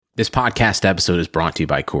This podcast episode is brought to you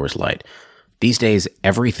by Coors Light. These days,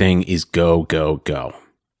 everything is go, go, go.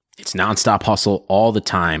 It's nonstop hustle all the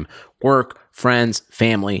time. Work, friends,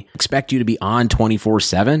 family expect you to be on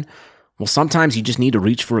 24/7. Well, sometimes you just need to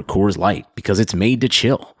reach for a Coors Light because it's made to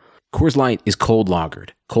chill. Coors Light is cold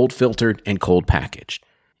lagered, cold filtered, and cold packaged.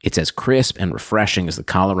 It's as crisp and refreshing as the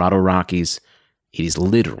Colorado Rockies. It is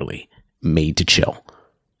literally made to chill.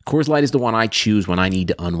 Coors Light is the one I choose when I need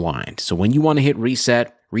to unwind. So when you want to hit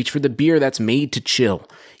reset, reach for the beer that's made to chill.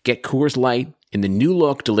 Get Coors Light in the new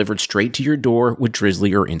look delivered straight to your door with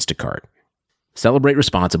Drizzly or Instacart. Celebrate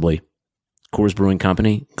responsibly. Coors Brewing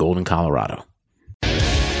Company, Golden, Colorado.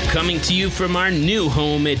 Coming to you from our new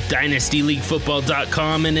home at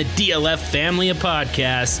DynastyLeagueFootball.com and a DLF family of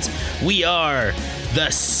podcasts, we are the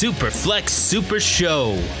Superflex Super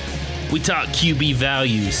Show. We talk QB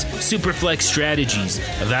values, Superflex strategies,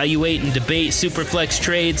 evaluate and debate Superflex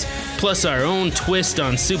trades, plus our own twist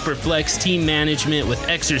on Superflex team management with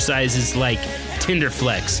exercises like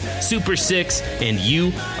Tinderflex, Super 6, and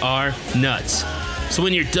You Are Nuts. So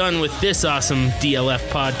when you're done with this awesome DLF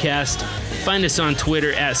podcast, find us on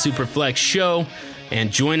Twitter at Superflex Show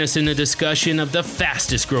and join us in a discussion of the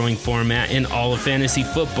fastest growing format in all of fantasy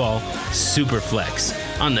football,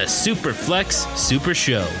 Superflex, on the Superflex Super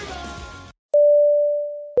Show.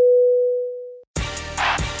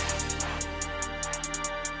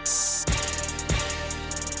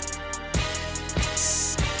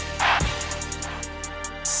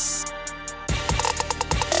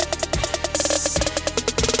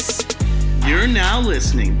 You're now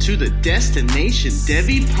listening to the Destination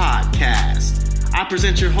Devy podcast. I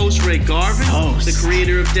present your host, Ray Garvin, the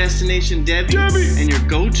creator of Destination Devy, and your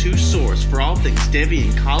go-to source for all things Devy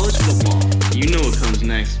in college football. You know what comes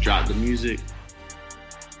next. Drop the music.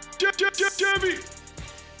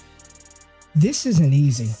 This isn't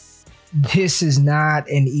easy. This is not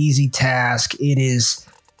an easy task. It is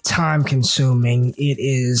time-consuming. It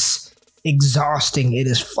is exhausting. It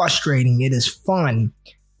is frustrating. It is fun.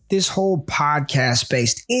 This whole podcast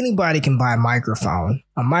based, anybody can buy a microphone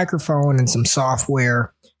and some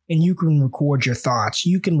software, and you can record your thoughts.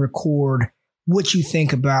 You can record what you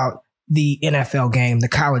think about the NFL game, the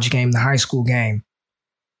college game, the high school game.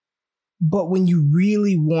 But when you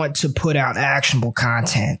really want to put out actionable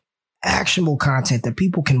content that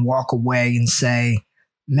people can walk away and say,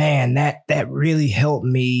 man, that really helped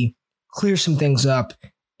me clear some things up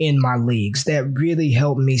in my leagues. That really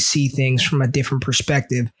helped me see things from a different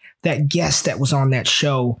perspective. That guest that was on that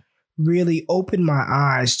show really opened my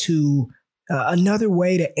eyes to another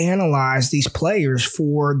way to analyze these players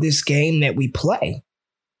for this game that we play.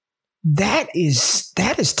 That is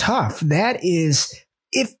tough. That is,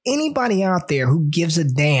 if anybody out there who gives a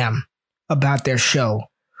damn about their show,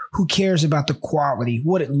 who cares about the quality,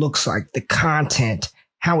 what it looks like, the content,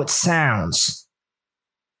 how it sounds,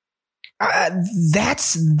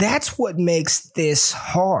 that's what makes this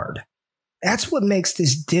hard. That's what makes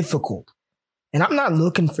this difficult. And I'm not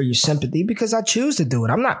looking for your sympathy because I choose to do it.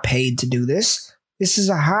 I'm not paid to do this. This is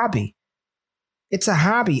a hobby. It's a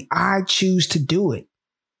hobby. I choose to do it.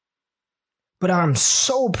 But I'm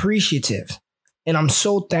so appreciative and I'm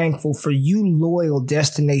so thankful for you loyal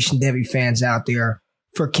Destination Devy fans out there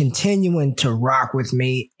for continuing to rock with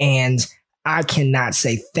me. And I cannot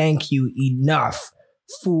say thank you enough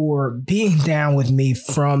for being down with me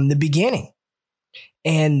from the beginning.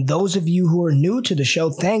 And those of you who are new to the show,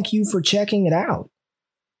 thank you for checking it out.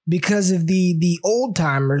 Because of the old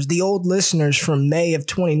timers, the old listeners from May of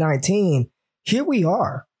 2019, here we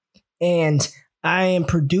are. And I am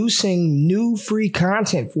producing new free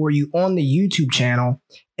content for you on the YouTube channel.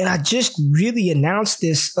 And I just really announced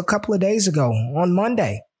this a couple of days ago on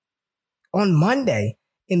Monday. On Monday,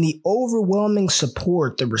 in the overwhelming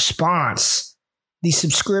support, the response, the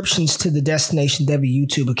subscriptions to the Destination Devy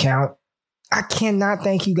YouTube account, I cannot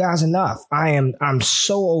thank you guys enough. I'm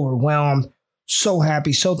so overwhelmed, so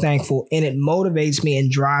happy, so thankful, and it motivates me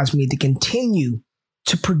and drives me to continue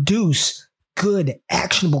to produce good,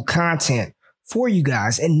 actionable content for you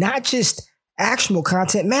guys. And not just actionable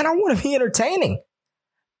content, man, I want to be entertaining.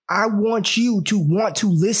 I want you to want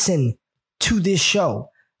to listen to this show.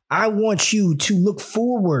 I want you to look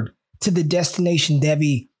forward to the Destination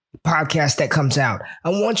Devy podcast that comes out. I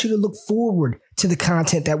want you to look forward to the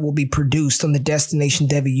content that will be produced on the Destination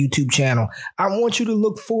Devy YouTube channel. I want you to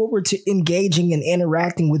look forward to engaging and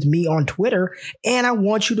interacting with me on Twitter. And I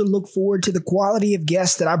want you to look forward to the quality of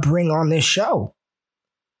guests that I bring on this show.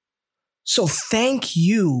 So thank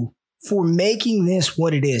you for making this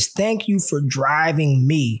what it is. Thank you for driving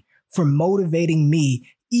me, for motivating me,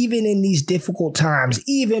 even in these difficult times,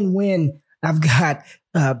 even when I've got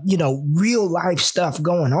real life stuff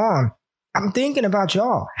going on, I'm thinking about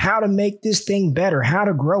y'all, how to make this thing better, how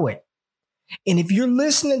to grow it. And if you're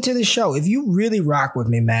listening to the show, if you really rock with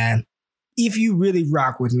me, man, if you really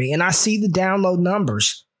rock with me, and I see the download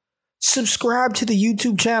numbers, subscribe to the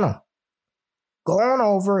YouTube channel. Go on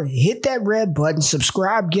over, hit that red button,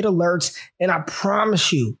 subscribe, get alerts, and I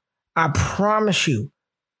promise you,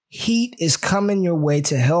 heat is coming your way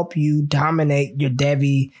to help you dominate your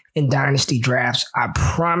Devy and Dynasty drafts. I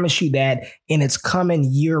promise you that, and it's coming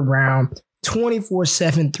year-round,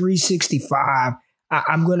 24/7, 365.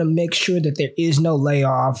 I'm going to make sure that there is no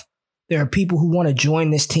layoff. There are people who want to join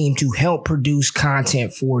this team to help produce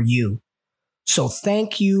content for you. So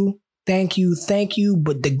thank you,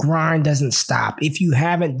 but the grind doesn't stop. If you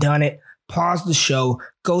haven't done it, pause the show,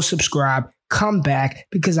 go subscribe, come back,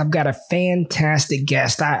 because I've got a fantastic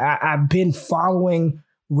guest. I've been following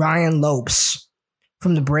Ryan Lopes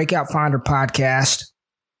from the Breakout Finder podcast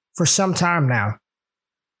for some time now.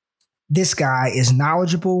 This guy is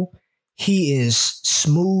knowledgeable. He is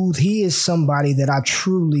smooth. He is somebody that I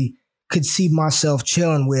truly could see myself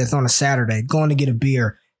chilling with on a Saturday, going to get a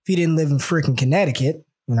beer. If he didn't live in freaking Connecticut,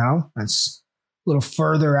 that's a little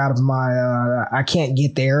further out of my, I can't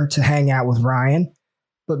get there to hang out with Ryan.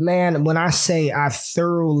 But man, when I say I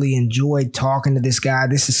thoroughly enjoyed talking to this guy,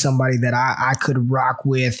 this is somebody that I could rock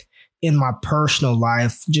with in my personal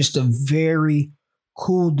life. Just a very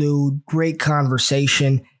cool dude, great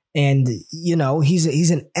conversation. And,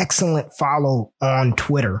 he's an excellent follow on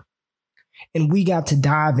Twitter. And we got to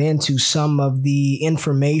dive into some of the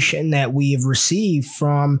information that we have received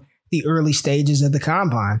from the early stages of the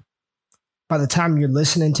combine. By the time you're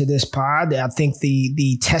listening to this pod, I think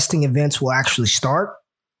the testing events will actually start.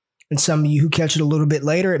 And some of you who catch it a little bit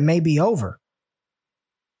later, it may be over.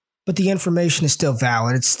 But the information is still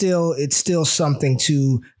valid. It's still something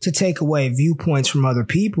to take away viewpoints from other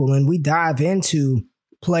people. And we dive into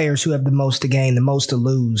players who have the most to gain, the most to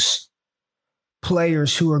lose.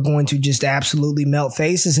 Players who are going to just absolutely melt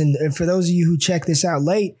faces. And for those of you who check this out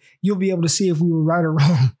late, you'll be able to see if we were right or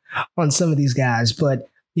wrong on some of these guys. But,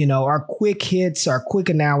 our quick hits, our quick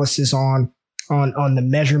analysis on the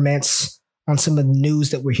measurements, on some of the news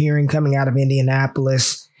that we're hearing coming out of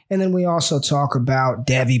Indianapolis. And then we also talk about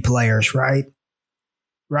Devy players, right?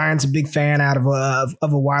 Ryan's a big fan out of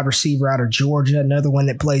a wide receiver out of Georgia, another one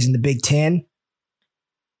that plays in the Big Ten.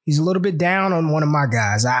 He's a little bit down on one of my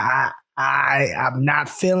guys. I'm not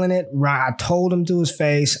feeling it. I told him to his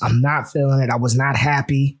face, I'm not feeling it. I was not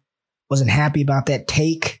happy. Wasn't happy about that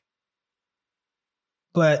take.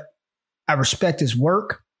 But I respect his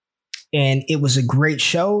work. And it was a great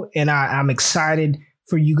show. And I'm excited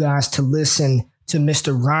for you guys to listen to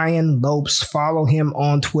Mr. Ryan Lopes. Follow him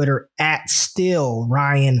on Twitter at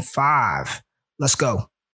StillRyan5. Let's go.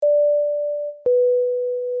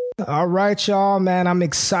 All right, y'all, man. I'm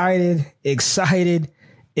excited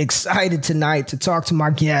tonight to talk to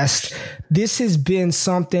my guest. This has been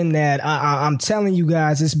something that I'm telling you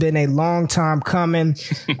guys, it's been a long time coming.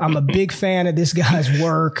 I'm a big fan of this guy's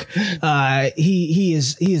work. He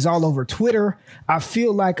is all over Twitter. I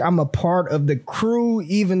feel like I'm a part of the crew,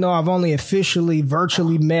 even though I've only officially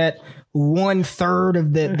virtually met 1/3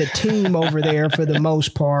 of the team over there for the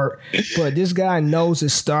most part. But this guy knows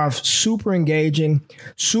his stuff, super engaging,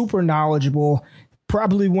 super knowledgeable.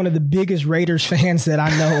 Probably one of the biggest Raiders fans that I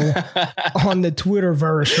know on the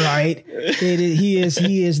Twitterverse, right? He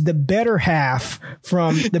is the better half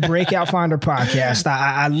from the Breakout Finder podcast.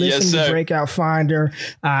 I listen to Breakout Finder.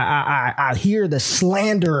 I hear the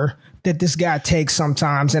slander that this guy takes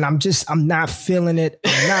sometimes, and I'm not feeling it.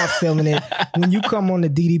 When you come on the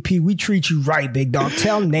DDP, we treat you right, big dog.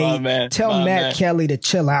 Tell Nate, Matt Kelly to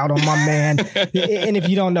chill out on my man. And if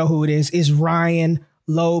you don't know who it is, it's Ryan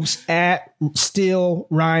Lopes at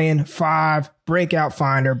StillRyan5, Breakout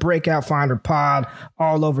Finder Pod,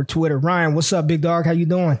 all over Twitter. Ryan, what's up, big dog? How you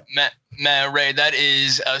doing? Man, Ray, that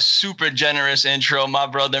is a super generous intro, my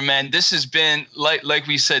brother, man. This has been, like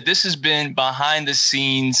we said, this has been behind the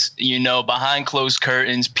scenes, behind closed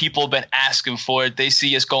curtains. People have been asking for it. They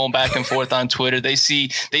see us going back and forth on Twitter. They see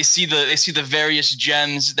the various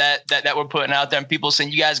gems that we're putting out there, and people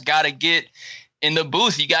saying, you guys got to get in the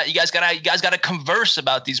booth. You guys gotta converse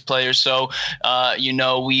about these players. So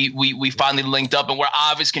we finally linked up, and we're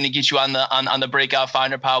obviously going to get you on the Breakout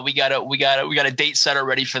Finder pod. We got a date set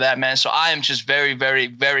already for that, man. So I am just very, very,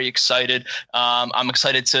 very excited. I'm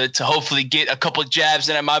excited to hopefully get a couple of jabs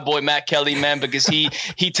in at my boy Matt Kelly, man, because he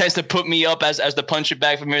tends to put me up as the punch it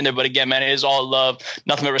back from here and there. But again, man, it is all love,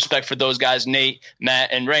 nothing but respect for those guys, Nate, Matt,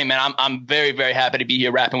 and Ray, man. I'm very, very happy to be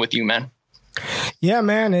here rapping with you, man. Yeah,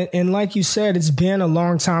 man. And like you said, it's been a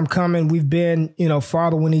long time coming. We've been,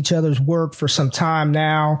 following each other's work for some time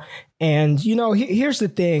now. And, here's the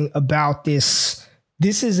thing about this.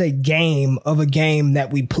 This is a game that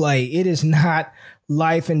we play. It is not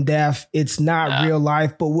life and death. It's not real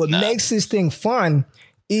life. But what makes this thing fun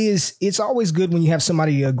is it's always good when you have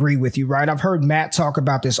somebody to agree with you, right? I've heard Matt talk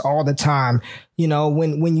about this all the time.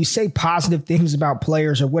 When you say positive things about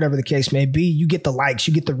players or whatever the case may be, you get the likes,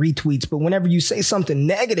 you get the retweets. But whenever you say something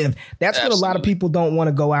negative, that's what a lot of people don't want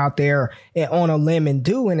to go out there on a limb and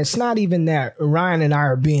do. And it's not even that Ryan and I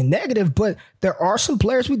are being negative, but there are some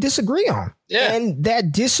players we disagree on. Yeah. And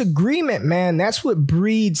that disagreement, man, that's what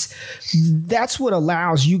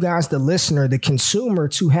allows you guys, the listener, the consumer,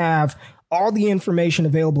 to have all the information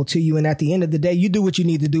available to you. And at the end of the day, you do what you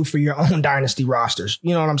need to do for your own dynasty rosters.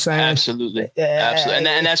 You know what I'm saying? Absolutely. Absolutely.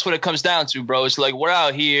 And that's what it comes down to, bro. It's like, we're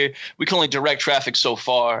out here. We can only direct traffic so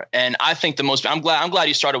far. And I think I'm glad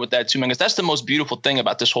you started with that too, man, because that's the most beautiful thing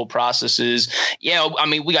about this whole process is,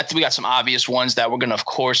 we got some obvious ones that we're going to, of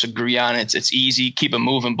course, agree on. It's easy, keep it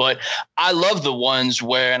moving. But I love the ones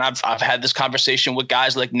where, and I've had this conversation with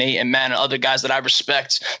guys like Nate and Matt and other guys that I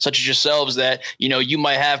respect, such as yourselves, that, you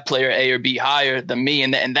might have player A or be higher than me.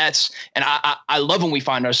 And I love when we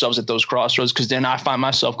find ourselves at those crossroads, because then I find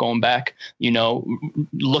myself going back,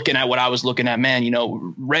 looking at what I was looking at, man,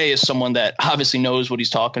 Ray is someone that obviously knows what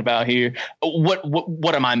he's talking about here.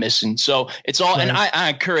 What am I missing? So it's all, right. And I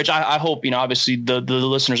encourage, I hope, obviously the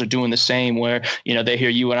listeners are doing the same, where, they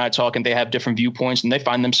hear you and I talk and they have different viewpoints and they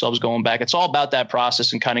find themselves going back. It's all about that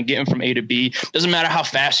process and kind of getting from A to B. Doesn't matter how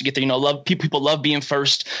fast you get there, people love being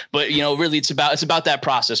first, but really it's about that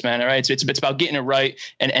process, man. All right. It's about getting it right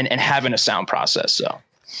and having a sound process. So.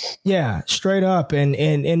 Yeah, straight up. And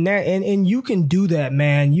you can do that,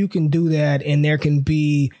 man. You can do that. And there can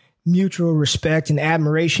be mutual respect and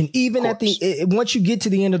admiration, even at once you get to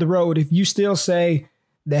the end of the road. If you still say,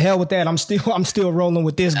 the hell with that, I'm still rolling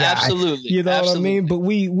with this guy. Absolutely. You know what I mean? But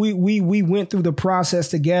we went through the process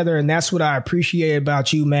together, and that's what I appreciate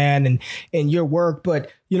about you, man, and your work.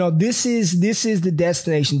 But this is the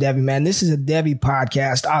Destination Devy, man. This is a Devy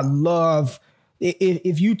podcast. I love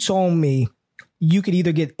if you told me you could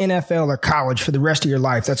either get NFL or college for the rest of your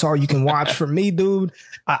life. That's all you can watch. For me, dude,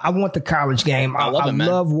 I want the college game. I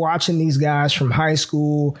love watching these guys from high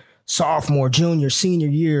school, sophomore, junior, senior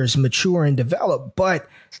years mature and develop. But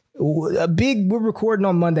we're recording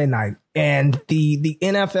on Monday night, and the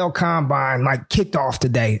NFL Combine kicked off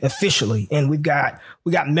today officially, and we got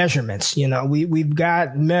measurements. We've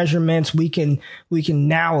got measurements. We can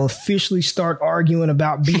now officially start arguing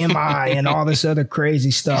about BMI and all this other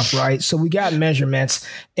crazy stuff, right? So we got measurements,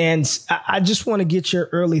 and I just want to get your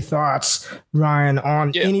early thoughts, Ryan,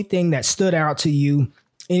 on anything that stood out to you.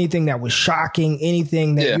 Anything that was shocking,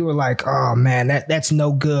 anything that you were like, oh man, that's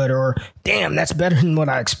no good, or damn, that's better than what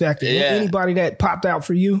I expected. Yeah. Anybody that popped out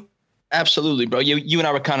for you? Absolutely, bro. You and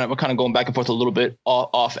I were kind of going back and forth a little bit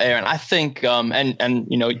off air, and I think and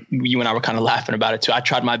you and I were kind of laughing about it too. I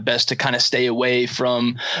tried my best to kind of stay away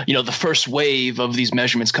from the first wave of these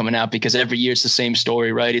measurements coming out, because every year it's the same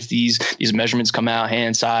story, right? It's these measurements come out,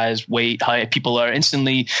 hand size, weight, height. People are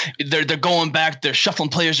instantly they're going back, they're shuffling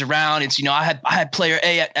players around. It's I had player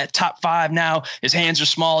A at top 5 now. His hands are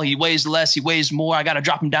small, he weighs less, he weighs more. I got to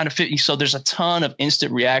drop him down to 50. So there's a ton of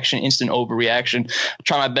instant reaction, instant overreaction. I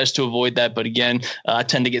try my best to avoid that, but again, I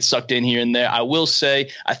tend to get sucked in here and there. I will say,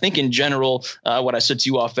 I think in general, what I said to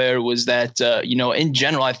you off air was that in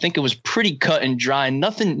general, I think it was pretty cut and dry.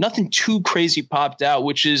 Nothing too crazy popped out,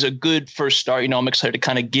 which is a good first start. I'm excited to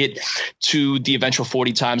kind of get to the eventual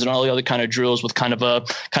 40 times and all the other kind of drills with kind of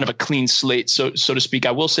a clean slate, so to speak.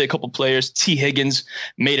 I will say a couple players. T. Higgins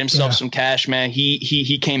made himself some cash, man.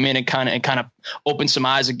 He came in and kind of opened some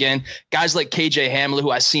eyes again. Guys like KJ Hamler, who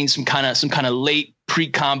I've seen some kind of late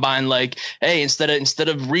pre-combine, hey, instead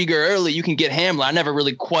of Rieger early, you can get Hamler. I never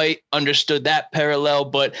really quite understood that parallel,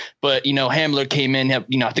 but Hamler came in, I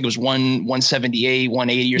think it was 178,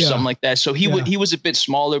 180 or something like that. So he was a bit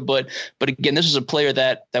smaller, but again, this was a player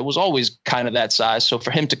that was always kind of that size. So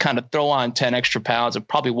for him to kind of throw on 10 extra pounds, it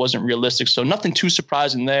probably wasn't realistic. So nothing too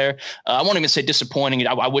surprising there. I won't even say disappointing.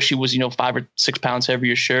 I wish he was 5 or 6 pounds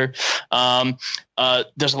heavier, sure.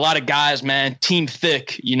 There's a lot of guys, man. Team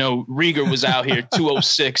thick. Rieger was out here,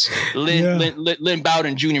 206. Lynn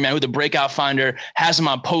Bowden Jr., man, who the breakout finder has him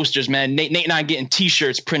on posters, man. Nate and I getting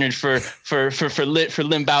T-shirts printed for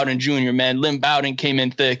Lynn Bowden Jr., man. Lynn Bowden came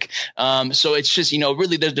in thick. So it's just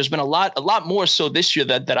really there's been a lot more so this year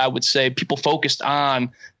that I would say people focused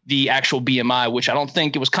on the actual BMI, which I don't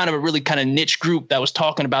think it was kind of a really kind of niche group that was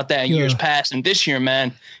talking about that in years past. And this year,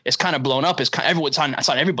 man, it's kind of blown up. It's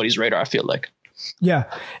on everybody's radar, I feel like. Yeah.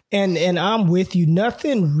 And I'm with you.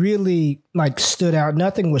 Nothing really like stood out.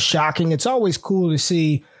 Nothing was shocking. It's always cool to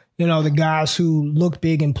see, you know, the guys who look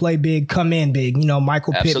big and play big come in big. You know,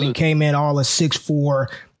 Michael Pittman came in all at 6'4",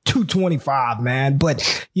 225, man.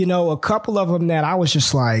 But, you know, a couple of them that I was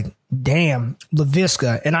just like, damn,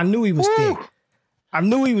 Laviska. And I knew he was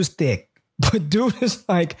thick. But dude is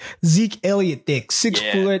like Zeke Elliott thick, 6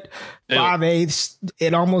 foot, 5'8",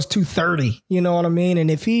 at almost 230. You know what I mean? And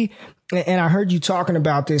if he, and I heard you talking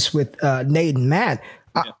about this with Nate and Matt,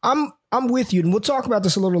 I'm with you. And we'll talk about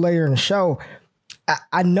this a little later in the show.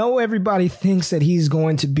 I know everybody thinks that he's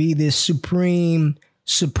going to be this supreme,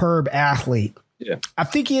 superb athlete. Yeah. I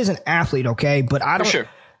think he is an athlete, okay? But I don't, For sure.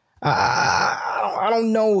 I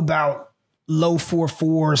don't know about low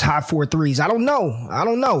 4.4s, high 4.3s. I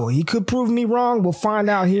don't know. He could prove me wrong. We'll find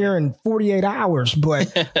out here in 48 hours. But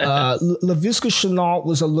Laviska Shenault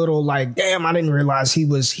was a little like, damn, I didn't realize he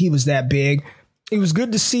was that big. It was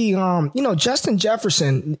good to see, you know, Justin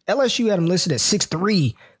Jefferson, LSU had him listed at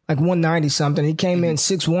 6'3", like 190 something. He came in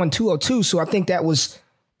 6'1", 202. So I think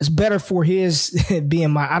it's better for his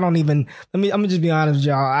BMI. I'm gonna just be honest with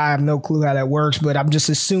y'all. I have no clue how that works, but I'm just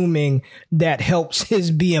assuming that helps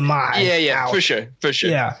his BMI. Yeah, out. For sure.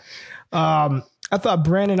 Yeah. I thought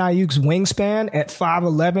Brandon Ayuk's wingspan at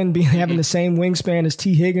 5'11", having the same wingspan as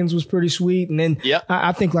T. Higgins was pretty sweet. And then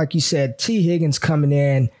I think, like you said, T. Higgins coming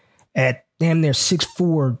in at damn near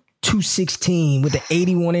 6'4", 216 with the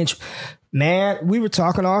 81-inch. Man, we were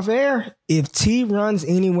talking off air. If T runs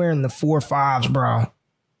anywhere in the 4.5s, bro,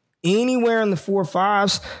 anywhere in the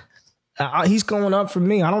 4.5s, he's going up for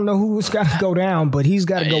me. I don't know who's got to go down, but he's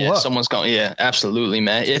got to go up. Someone's going. Yeah, absolutely,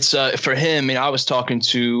 man. It's for him. I mean, I was talking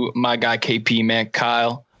to my guy KP, man,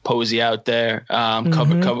 Kyle Posey out there,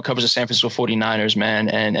 covers the San Francisco 49ers, man,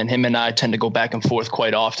 and him and I tend to go back and forth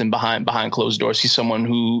quite often behind closed doors. He's someone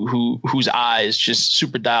whose eyes just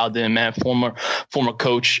super dialed in, man, former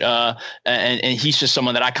coach, and he's just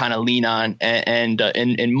someone that I kind of lean on. And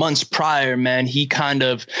in months prior, man, he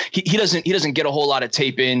doesn't get a whole lot of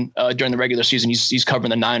tape in during the regular season. He's covering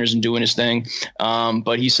the Niners and doing his thing,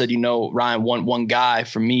 but he said, you know, Ryan, one guy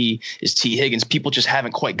for me is T. Higgins. People just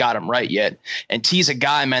haven't quite got him right yet, and T's a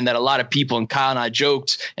guy, man, that a lot of people, and Kyle and I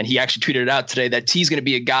joked, and he actually tweeted it out today, that T's going to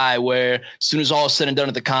be a guy where as soon as all is said and done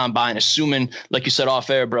at the combine, assuming, like you said off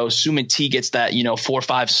air, bro, assuming T gets that, you know,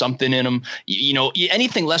 4.5 something in him, you know,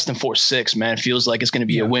 anything less than 4.6, man, feels like it's going to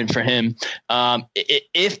be a win for him.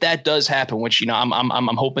 If that does happen, which, you know,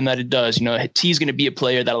 I'm hoping that it does, you know, T's going to be a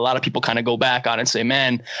player that a lot of people kind of go back on and say,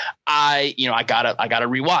 man, I gotta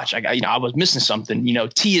rewatch. I was missing something. You know,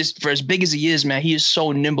 T is, for as big as he is, man, he is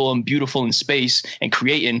so nimble and beautiful in space and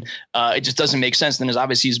creating. It just doesn't make sense. Then there's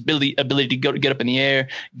obviously his ability to get up in the air,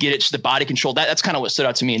 get it to the body control. That's kind of what stood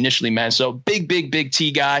out to me initially, man. So big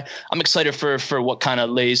T guy. I'm excited for what kind of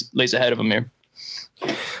lays ahead of him here.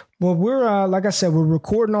 Well, we're like I said, we're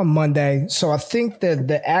recording on Monday, so I think that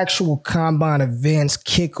the actual combine events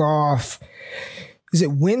kick off. Is it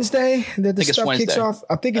Wednesday that the stuff kicks off?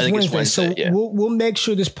 I think it's Wednesday. So we'll make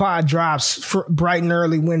sure this pod drops for bright and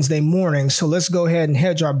early Wednesday morning. So let's go ahead and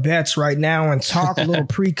hedge our bets right now and talk a little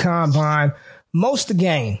pre-combine. Most of the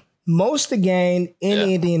game in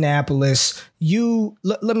Indianapolis.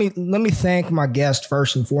 Let me thank my guest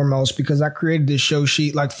first and foremost, because I created this show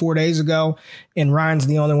sheet like 4 days ago, and Ryan's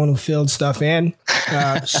the only one who filled stuff in.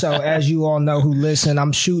 So as you all know who listen,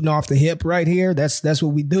 I'm shooting off the hip right here. That's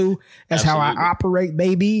what we do. That's Absolutely. How I operate,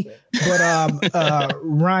 baby. But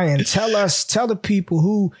Ryan, tell the people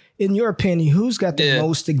who, in your opinion, who's got the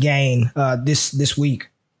most to gain this week.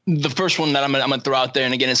 The first one that I'm gonna throw out there,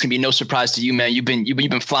 and again, it's gonna be no surprise to you, man. You've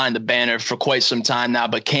been flying the banner for quite some time now,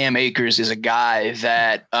 but Cam Akers is a guy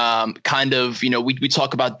that kind of, you know, we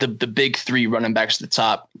talk about the big three running backs at the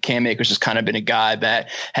top. Cam Akers has kind of been a guy that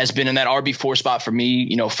has been in that RB4 spot for me,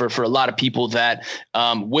 you know, for a lot of people that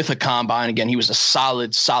with a combine, again, he was a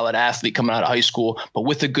solid athlete coming out of high school, but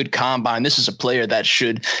with a good combine, this is a player that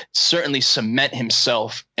should certainly cement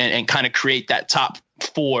himself and kind of create that top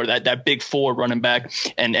four, that big four running back,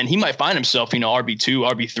 and he might find himself, you know,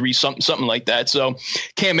 RB2, RB3, something like that. So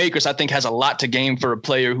Cam Akers, I think, has a lot to gain for a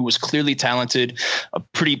player who was clearly talented. A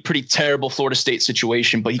pretty terrible Florida State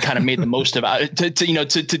situation, but he kind of made the most of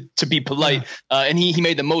it to be polite, and he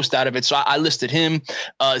made the most out of it. So I listed him.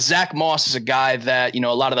 Zach Moss is a guy that, you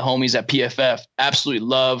know, a lot of the homies at PFF absolutely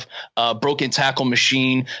love. Broken tackle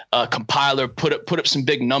machine, compiler, put up some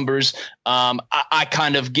big numbers. I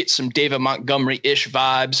kind of get some David Montgomery-ish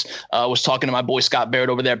vibes. Was talking to my boy Scott Barrett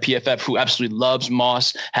over there at PFF, who absolutely loves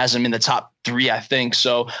Moss, has him in the top 3, I think.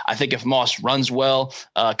 So I think if Moss runs well,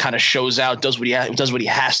 kind of shows out, does what he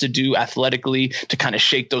has to do athletically to kind of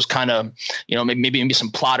shake those kind of, maybe some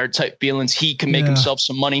plotter type feelings, he can make himself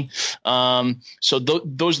some money. So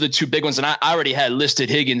those are the 2 big ones. And I already had listed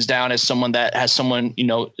Higgins down as someone that has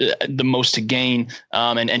the most to gain.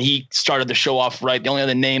 And he started the show off right. The only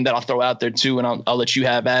other name that I'll throw out there too, and I'll let you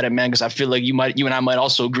have at it, man, because I feel like you and I might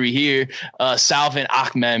also agree here. Salvon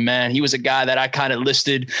Ahmed, man, he was a guy that I kind of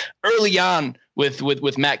listed early on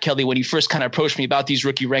with Matt Kelly when he first kind of approached me about these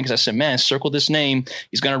rookie rankings. I said, man, circle this name.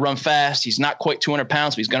 He's going to run fast. He's not quite 200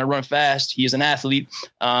 pounds, but he's going to run fast. He is an athlete.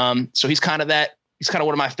 So he's kind of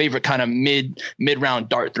one of my favorite kind of mid-round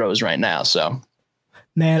dart throws right now. So.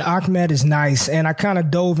 Man, Ahmed is nice. And I kind of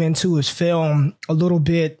dove into his film a little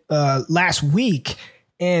bit last week.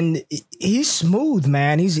 And he's smooth,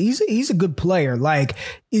 man. He's a good player. Like,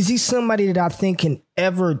 is he somebody that I think can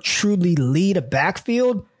ever truly lead a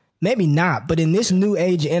backfield? Maybe not. But in this new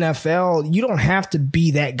age NFL, you don't have to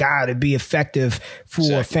be that guy to be effective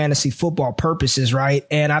for fantasy football purposes, right?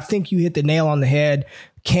 And I think you hit the nail on the head.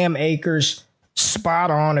 Cam Akers,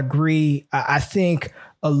 spot on, agree. I think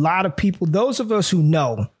a lot of people, those of us who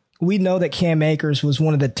know, we know that Cam Akers was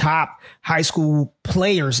one of the top high school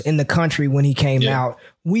players in the country when he came out.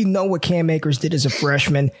 We know what Cam Akers did as a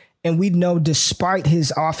freshman, and we know despite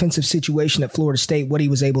his offensive situation at Florida State, what he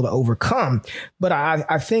was able to overcome. But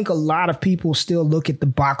I think a lot of people still look at the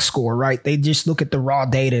box score, right? They just look at the raw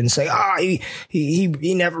data and say,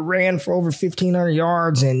 he never ran for over 1,500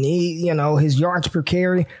 yards, and his yards per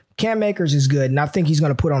carry. Cam Akers is good, and I think he's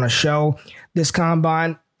going to put on a show this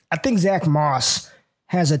combine. I think Zach Moss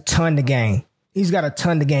has a ton to gain. He's got a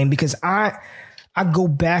ton to gain because I go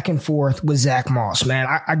back and forth with Zach Moss, man.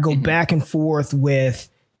 I go back and forth with,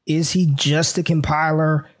 is he just a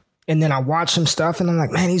compiler? And then I watch some stuff and I'm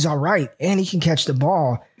like, man, he's all right. And he can catch the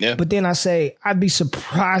ball. Yeah. But then I say, I'd be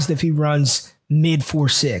surprised if he runs mid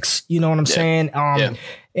 4.6. You know what I'm saying?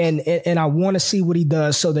 And I want to see what he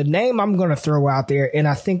does. So the name I'm going to throw out there, and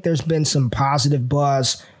I think there's been some positive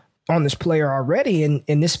buzz on this player already,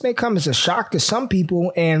 and this may come as a shock to some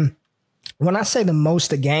people. And when I say the most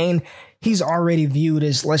to gain, he's already viewed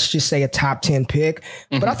as, let's just say, a top 10 pick.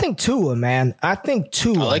 But I think Tua, man. I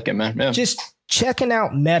like it, man. Yeah. Just checking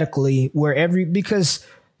out medically because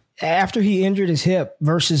after he injured his hip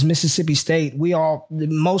versus Mississippi State,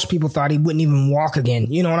 most people thought he wouldn't even walk again.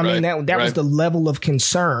 You know what I mean? That was the level of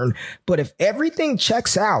concern. But if everything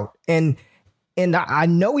checks out, and I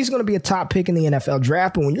know he's going to be a top pick in the NFL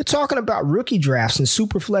draft, but when you're talking about rookie drafts and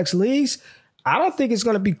super flex leagues, I don't think it's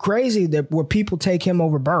going to be crazy where people take him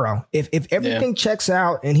over Burrow. If everything checks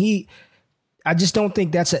out, and I just don't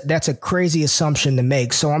think that's a crazy assumption to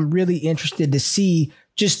make. So I'm really interested to see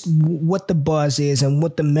just what the buzz is and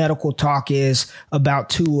what the medical talk is about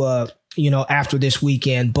Tua, after this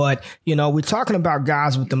weekend. But, we're talking about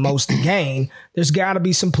guys with the most to gain. There's got to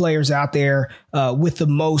be some players out there with the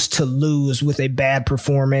most to lose with a bad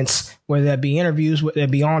performance, whether that be interviews, whether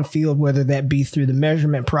that be on field, whether that be through the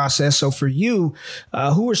measurement process. So for you,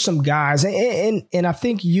 who are some guys? And I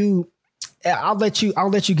think I'll let you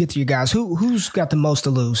get to your guys. Who's got the most to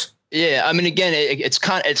lose? Yeah, I mean, again, it's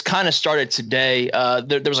kind of started today.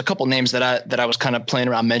 There was a couple names that I was kind of playing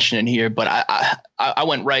around mentioning here, but I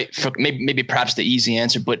went right for maybe perhaps the easy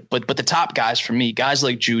answer, but the top guys for me, guys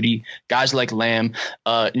like Jeudy, guys like Lamb,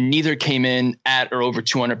 neither came in at or over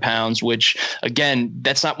 200 pounds, which again,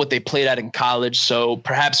 that's not what they played at in college. So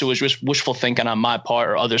perhaps it was just wishful thinking on my part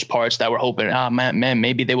or others' parts that were hoping, man,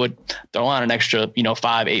 maybe they would throw on an extra,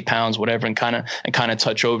 5-8 pounds, whatever, and kind of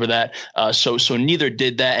touch over that. So neither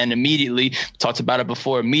did that, and immediately talked about it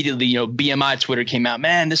before. Immediately, BMI Twitter came out,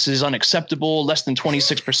 man, this is unacceptable, less than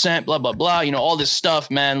 26%, blah blah blah. All this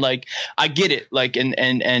stuff, man. Like, I get it, like,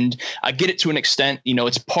 and I get it to an extent.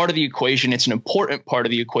 It's part of the equation. It's an important part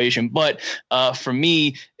of the equation, but for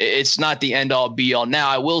me, it's not the end all be all. Now,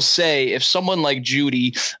 I will say, if someone like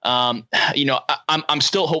Jeudy, I'm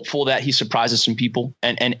still hopeful that he surprises some people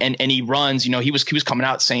and he runs. He was coming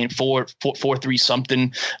out saying 4.3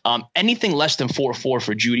 something. Anything less than 4.4 for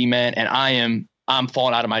Jeudy, man, and I'm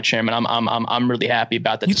falling out of my chair, man. I'm really happy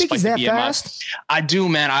about that. You think he's that fast? I do,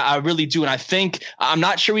 man. I really do, and I think I'm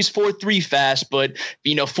not sure he's 4.3 fast, but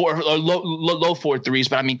low 4.3s.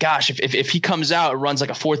 But I mean, gosh, if he comes out and runs like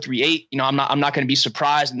a 4.38, I'm not going to be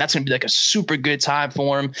surprised, and that's going to be like a super good time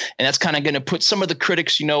for him, and that's kind of going to put some of the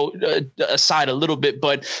critics, aside a little bit.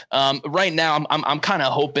 But right now, I'm kind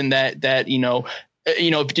of hoping that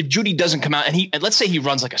if Jeudy doesn't come out and let's say he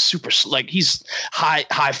runs like a super, like he's high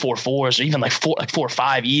 4.4s or even like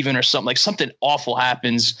 4.5 even or something, like something awful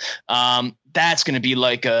happens. That's going to be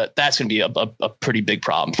a pretty big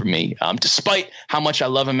problem for me. Despite how much I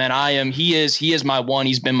love him, man, he is my one.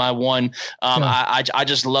 He's been my one. I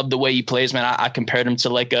just love the way he plays, man. I compared him to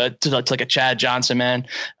like a Chad Johnson, man.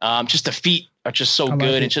 Just the feet are just so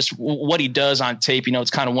good. And just what he does on tape,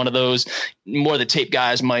 it's kind of one of those more the tape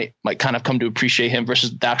guys might kind of come to appreciate him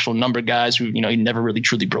versus the actual number guys who, he never really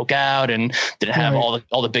truly broke out and didn't have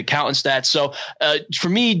all the big counting stats. So for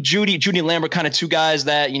me, Jeudy and Lambert, kind of two guys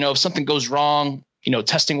that, if something goes wrong,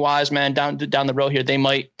 testing wise, man, down the road here,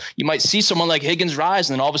 you might see someone like Higgins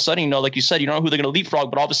rise. And then all of a sudden, like you said, you don't know who they're going to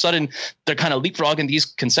leapfrog, but all of a sudden they're kind of leapfrogging these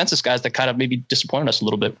consensus guys that kind of maybe disappointed us a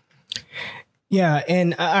little bit. Yeah,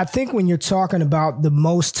 and I think when you're talking about the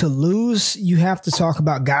most to lose, you have to talk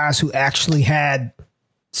about guys who actually had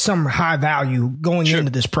some high value going into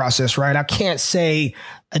this process, right? I can't say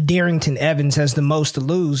a Darrington Evans has the most to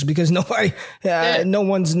lose because no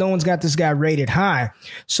one's got this guy rated high.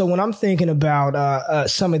 So when I'm thinking about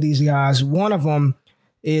some of these guys, one of them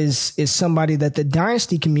is somebody that the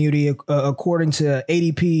dynasty community, according to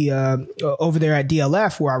ADP over there at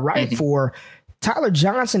DLF, where I write for. Tyler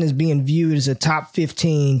Johnson is being viewed as a top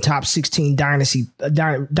 15, top 16 dynasty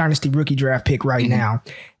rookie draft pick right now.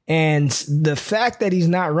 And the fact that he's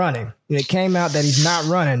not running, it came out that he's not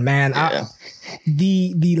running, man. Yeah.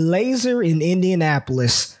 The laser in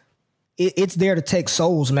Indianapolis, it's there to take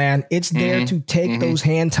souls, man. It's there to take those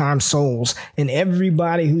hand time souls. And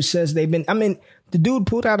everybody who says the dude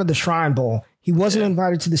pulled out of the Shrine Bowl. He wasn't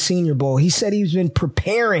invited to the Senior Bowl. He said he's been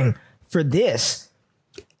preparing for this.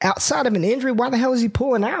 Outside of an injury, why the hell is he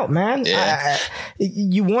pulling out, man? Yeah.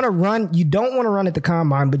 You want to run. You don't want to run at the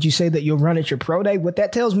combine, but you say that you'll run at your pro day. What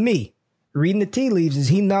that tells me, reading the tea leaves, is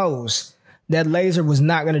he knows that laser was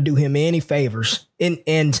not going to do him any favors.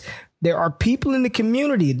 And there are people in the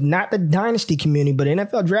community, not the dynasty community, but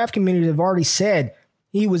NFL draft community, that have already said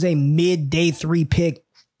he was a mid day 3 pick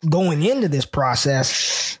going into this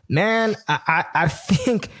process. Man, I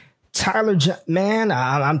think Tyler, man,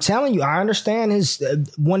 I'm telling you, I understand his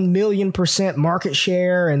 1,000,000% market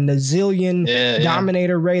share and the zillion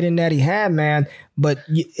dominator rating that he had, man. But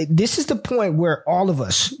this is the point where all of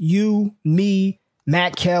us, you, me,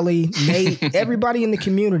 Matt Kelly, Nate, everybody in the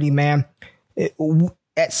community, man,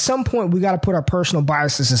 at some point we got to put our personal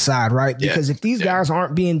biases aside, right? Because if these guys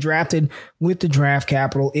aren't being drafted with the draft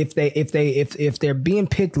capital, if they're being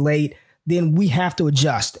picked late, then we have to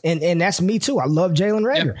adjust. And that's me too. I love Jalen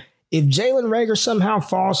Reagor. Yep. If Jalen Reagor somehow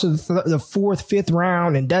falls to the 4th, 5th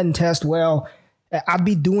round and doesn't test well, I'd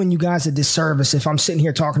be doing you guys a disservice if I'm sitting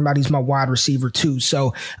here talking about he's my wide receiver too.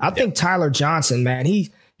 So I think Tyler Johnson, man,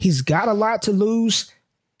 he's got a lot to lose,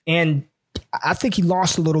 and I think he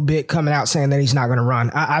lost a little bit coming out saying that he's not going to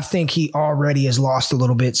run. I think he already has lost a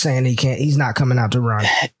little bit saying he's not coming out to run.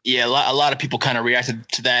 Yeah, a lot of people kind of reacted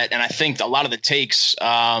to that. And I think a lot of the takes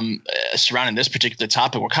surrounding this particular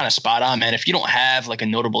topic were kind of spot on, man. If you don't have like a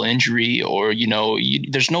notable injury or,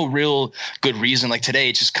 there's no real good reason. Like today,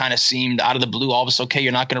 it just kind of seemed out of the blue, all of us, okay,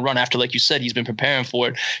 you're not going to run after, like you said, he's been preparing for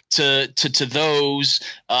it. To those,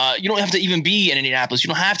 you don't have to even be in Indianapolis. You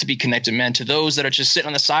don't have to be connected, man. To those that are just sitting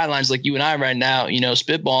on the sidelines like you and I right now,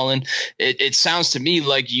 spitballing, it sounds to me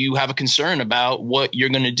like you have a concern about what you're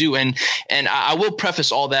going to do. And I will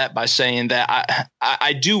preface all that by saying that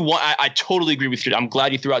I totally agree with you. I'm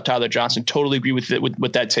glad you threw out Tyler Johnson. Totally agree with it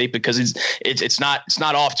with that tape, because it's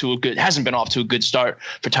not off to a good, hasn't been off to a good start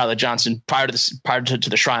for Tyler Johnson prior to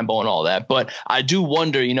the Shrine Bowl and all that. But I do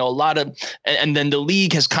wonder, a lot of, and then the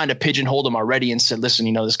league has kind of pigeonholed him already and said,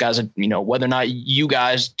 listen, this guy's whether or not you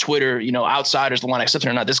guys, Twitter, outsiders, the one accepting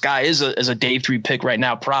or not, this guy is a day 3 pick right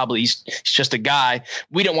now. Probably he's just a guy.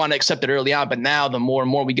 We didn't want to accept it early on, but now the more and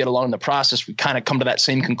more we get along in the process, we kind of come to that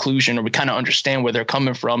same conclusion, or we kind of understand where they're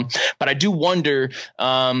coming from. But I do wonder,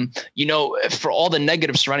 for all the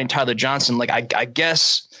negatives surrounding Tyler Johnson, like I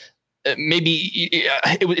guess maybe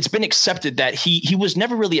it's been accepted that he was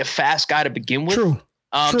never really a fast guy to begin with. True.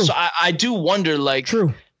 So I do wonder,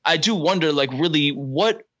 really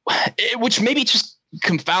what, which maybe just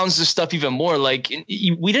confounds this stuff even more. Like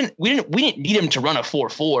we didn't need him to run a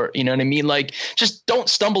 4.4, you know what I mean? Like just don't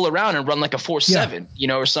stumble around and run like a 4.7,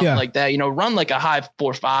 or something like that, run like a high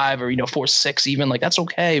 4.5 or, 4.6 even, like that's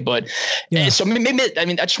okay. But so maybe, I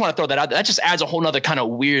just want to throw that out. That just adds a whole nother kind of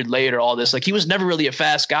weird layer to all this. Like he was never really a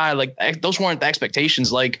fast guy. Like those weren't the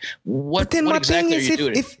expectations. Like what exactly are you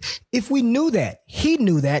doing? If we knew that, he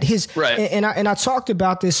knew that and I talked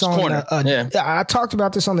about this on, I talked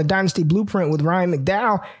about this on the Dynasty Blueprint with Ryan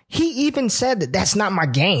McDowell, he even said that that's not my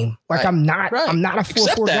game. Like, I'm not a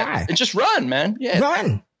 4-4 guy. And just run, man. Yeah.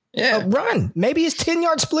 Run. Yeah. Run. Maybe his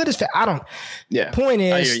 10-yard split is I don't. Yeah. Point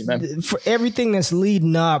is, I hear you, man. For everything that's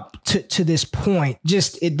leading up to this point,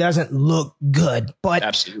 just it doesn't look good. But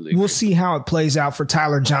absolutely, we'll see how it plays out for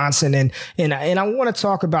Tyler Johnson. And I want to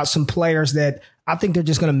talk about some players that I think they're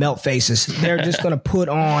just going to melt faces. They're just going to put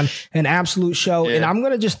on an absolute show. Yeah. And I'm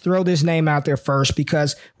going to just throw this name out there first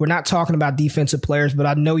because we're not talking about defensive players, but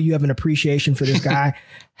I know you have an appreciation for this guy.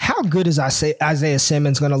 How good is Isaiah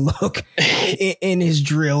Simmons going to look in his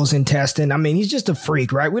drills and testing? I mean, he's just a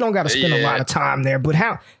freak, right? We don't got to spend a lot of time there, but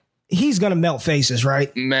he's going to melt faces,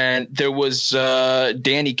 right? Man, there was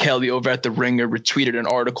Danny Kelly over at The Ringer retweeted an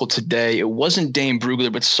article today. It wasn't Dane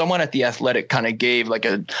Brugler, but someone at The Athletic kind of gave like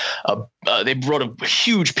they wrote a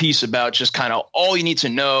huge piece about just kind of all you need to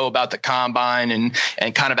know about the combine and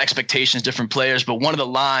kind of expectations, different players. But one of the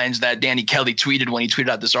lines that Danny Kelly tweeted when he tweeted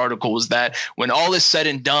out this article was that when all is said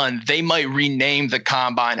and done, they might rename the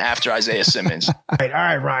combine after Isaiah Simmons. All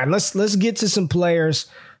right, Ryan, let's get to some players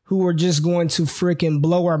who are just going to freaking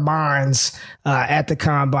blow our minds at the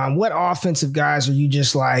combine. What offensive guys are you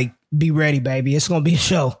just like, be ready, baby? It's going to be a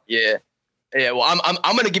show. Yeah. Yeah, well,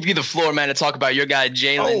 I'm going to give you the floor, man, to talk about your guy,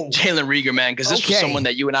 Jalen Reagor, man, because this was someone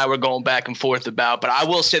that you and I were going back and forth about. But I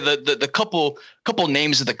will say the couple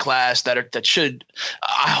names of the class that should,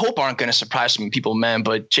 I hope aren't going to surprise some people, man.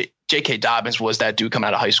 But J.K. Dobbins was that dude coming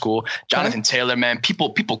out of high school. Jonathan Taylor, man,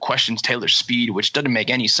 people question Taylor's speed, which doesn't make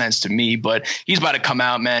any sense to me. But he's about to come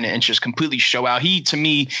out, man, and just completely show out. To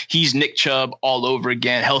me, he's Nick Chubb all over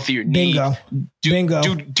again, healthier knee. Bingo.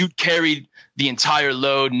 Dude carried the entire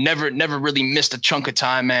load, never really missed a chunk of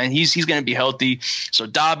time, man. He's going to be healthy. So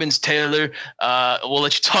Dobbins, Taylor, we'll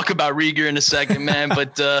let you talk about Reagor in a second, man.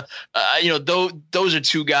 But, those are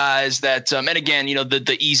two guys that, and again,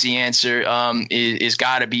 the easy answer is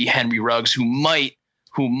got to be Henry Ruggs, who might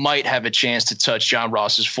have a chance to touch John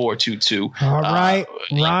Ross's 4.22. All right,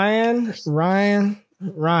 Ryan.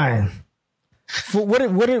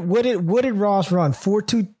 What did Ross run?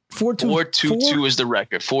 4.22 is the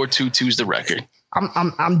record. 4.22 is the record.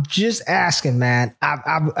 I'm just asking, man.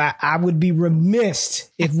 I would be remiss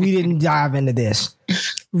if we didn't dive into this.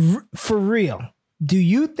 For real, do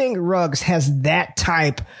you think Ruggs has that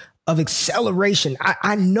type of acceleration?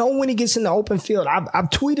 I know when he gets in the open field, I've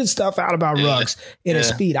tweeted stuff out about Ruggs in his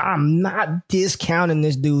speed. I'm not discounting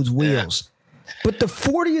this dude's wheels. But the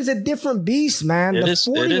 40 is a different beast, man. The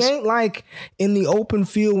 40 ain't like in the open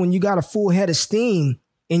field when you got a full head of steam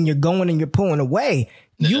and you're going and you're pulling away.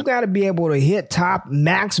 You got to be able to hit top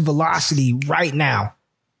max velocity right now.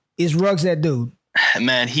 Is Ruggs that dude?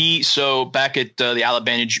 Man, so back at the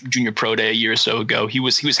Alabama Junior Pro Day a year or so ago, he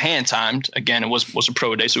was hand timed. Again, it was a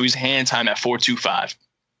pro day, so he was hand timed at 4.25.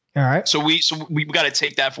 All right. So we got to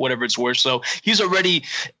take that for whatever it's worth. So he's already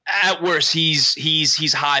at worst he's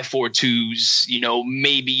high 4.2s,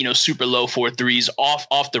 maybe super low 4.3s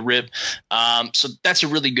off the rip. So that's a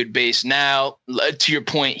really good base. Now, to your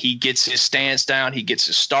point, he gets his stance down, he gets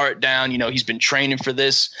his start down. He's been training for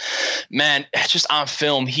this. Man, just on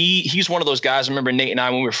film, he's one of those guys. I remember Nate and I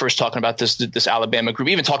when we were first talking about this Alabama group,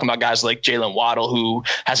 even talking about guys like Jalen Waddle, who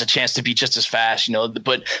has a chance to be just as fast.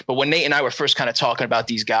 But when Nate and I were first kind of talking about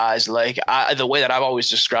these guys, like the way that I've always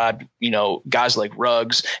described, guys like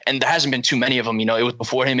Ruggs, and there hasn't been too many of them. It was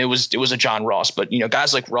before him. It was a John Ross, but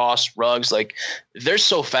guys like Ross, Ruggs, like they're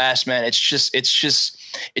so fast, man. It just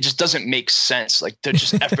doesn't make sense. Like they're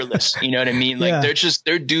just effortless. You know what I mean? Like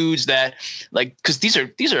they're dudes that like, cause these are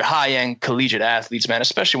high end collegiate athletes, man,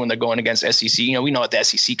 especially when they're going against SEC. We know at the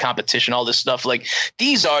SEC competition, all this stuff, like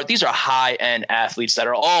these are high end athletes that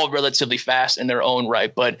are all relatively fast in their own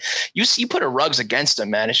right. But you put a Ruggs against them,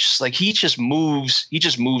 man. It's just like, he just moves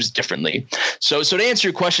differently. So to answer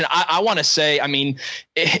your question, I want to say, I mean,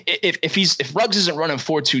 if Ruggs isn't running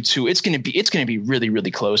 4.22, it's going to be really,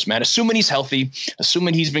 really close, man. Assuming he's healthy,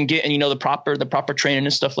 assuming he's been getting, the proper training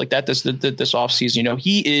and stuff like that this offseason,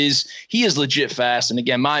 he is legit fast. And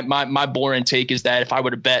again, my boring take is that if I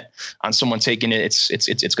were to bet on someone taking it,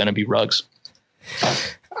 it's going to be Ruggs.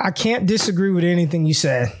 I can't disagree with anything you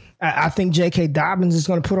said. I think J.K. Dobbins is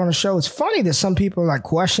going to put on a show. It's funny that some people are like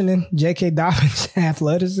questioning J.K. Dobbins'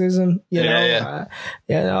 athleticism. I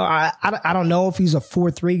don't know if he's a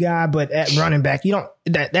 4.3 guy, but at running back,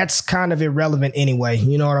 that's kind of irrelevant anyway.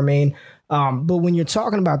 You know what I mean? But when you're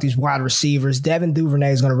talking about these wide receivers, Devin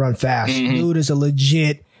Duvernay is going to run fast. Mm-hmm. Dude is a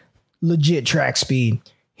legit track speed.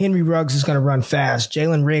 Henry Ruggs is going to run fast.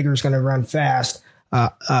 Jalen Reagor is going to run fast.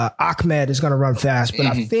 Ahmed is going to run fast. But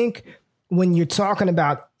I think when you're talking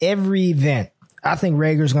about every event, I think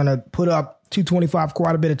Reagor's going to put up 225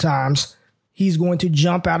 quite a bit of times. he's going to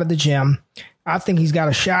jump out of the gym. I think he's got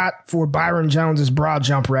a shot for Byron Jones's broad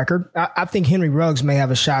jump record. I think Henry Ruggs may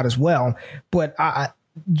have a shot as well. But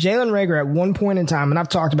Jalen Reagor at one point in time, and I've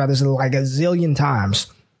talked about this like a zillion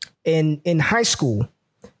times, in high school,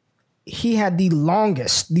 he had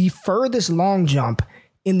the furthest long jump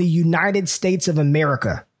in the United States of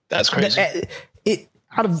America. That's crazy.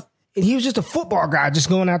 He was just a football guy just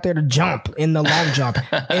going out there to jump in the long jump.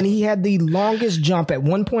 And he had the longest jump at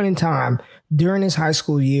one point in time during his high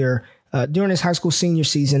school year, during his high school senior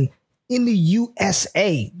season in the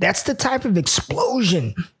USA. That's the type of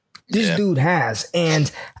explosion this dude has. And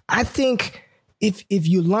I think if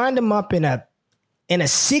you lined him up in a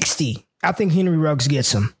 60, I think Henry Ruggs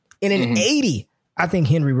gets him. In an 80, I think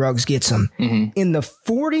Henry Ruggs gets him. In the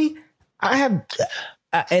 40, I have...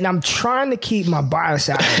 and I'm trying to keep my bias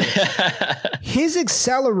out of it. His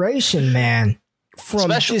acceleration, man, from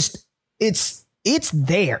Special. just it's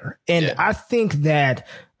there. And I think that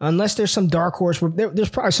unless there's some dark horse, there's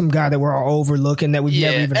probably some guy that we're all overlooking that we've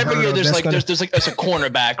never even heard of. Every year there's a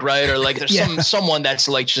cornerback, right? Or like there's someone that's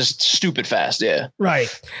like just stupid fast. Yeah. Right.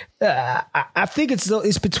 I think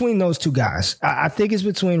it's between those two guys. I think it's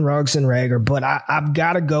between Ruggs and Reagor, but I've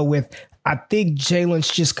got to go with, I think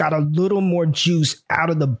Jalen's just got a little more juice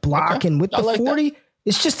out of the block. Okay. And with the 40,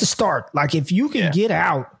 it's just a start. Like if you can get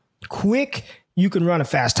out quick, you can run a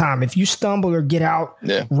fast time. If you stumble or get out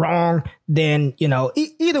wrong, then,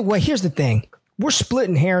 either way, here's the thing. We're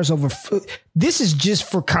splitting hairs over. This is just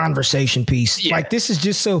for conversation piece. Yeah. Like this is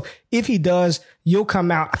just so if he does, you'll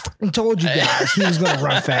come out. I told you guys he was going to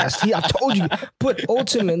run fast. I told you. But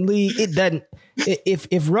ultimately, it doesn't.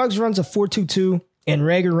 If Ruggs runs a 4.22 and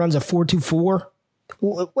Reagor runs a 4.24,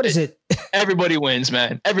 what is it? Everybody wins,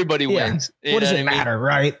 man. Everybody wins. What does it matter,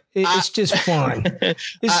 right? It's just fun.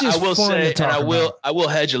 It's just I will fun say, to talk about. I will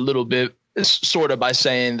hedge a little bit, sort of, by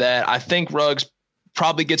saying that I think Ruggs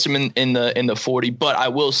probably gets him in the 40, but I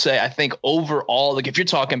will say I think overall, like if you're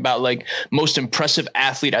talking about like most impressive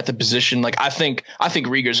athlete at the position, like I think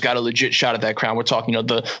Reagor's got a legit shot at that crown. We're talking,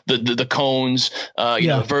 the cones,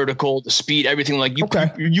 the vertical, the speed, everything. Like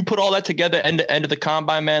you put all that together end of the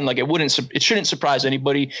combine, man. Like it shouldn't surprise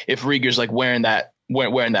anybody if Reagor's like wearing that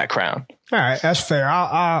crown. All right, that's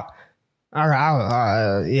fair. We'll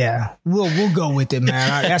go with it,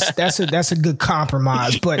 man. That's a good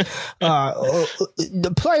compromise. But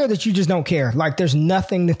the player that you just don't care, like there's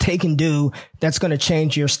nothing that they can do that's going to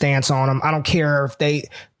change your stance on them. I don't care if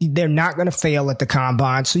they're not going to fail at the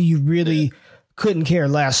combine. So you really couldn't care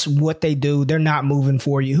less what they do. They're not moving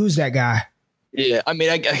for you. Who's that guy? Yeah, I mean,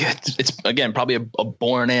 it's again probably a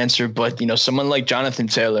boring answer, but someone like Jonathan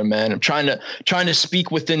Taylor, man. I'm trying to speak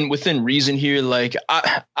within reason here. Like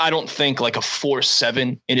I don't think like a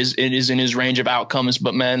 4.7 is in his range of outcomes,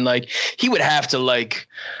 but man, like he would have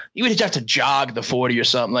to jog the 40 or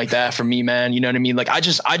something like that for me, man. You know what I mean? Like I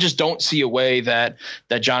just don't see a way that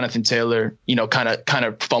Jonathan Taylor, kind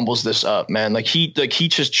of fumbles this up, man. Like he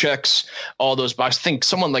just checks all those boxes. I think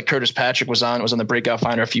someone like Curtis Patrick was on the Breakout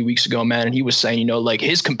Finder a few weeks ago, man, and he was saying, like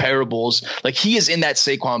his comparables, like he is in that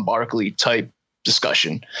Saquon Barkley type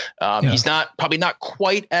discussion. He's probably not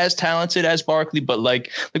quite as talented as Barkley, but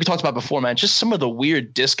like we talked about before, man, just some of the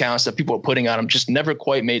weird discounts that people are putting on him just never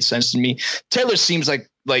quite made sense to me. Taylor seems like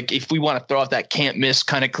if we want to throw off that can't miss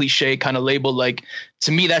kind of cliche kind of label, like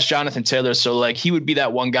to me, that's Jonathan Taylor. So like he would be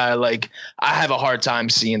that one guy, like I have a hard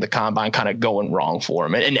time seeing the combine kind of going wrong for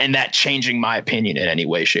him and that changing my opinion in any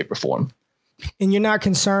way, shape or form. And you're not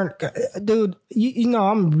concerned, dude,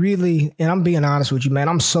 I'm really, and I'm being honest with you, man,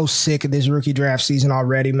 I'm so sick of this rookie draft season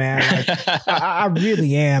already, man. Like, I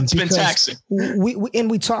really am. It's been taxing.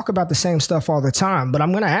 We talk about the same stuff all the time, but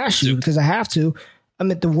I'm going to ask you because I have to. I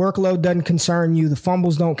mean, the workload doesn't concern you. The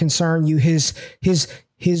fumbles don't concern you. His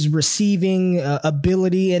receiving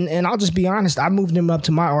ability. And I'll just be honest, I moved him up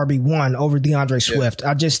to my RB1 over DeAndre Swift.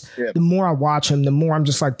 The more I watch him, the more I'm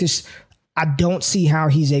just like this. I don't see how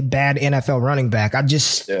he's a bad NFL running back.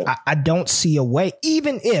 I don't see a way,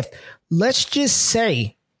 even if let's just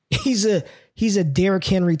say he's a Derrick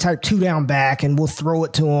Henry type 2-down back and we'll throw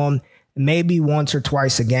it to him maybe once or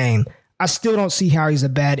twice a game. I still don't see how he's a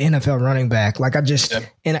bad NFL running back. Like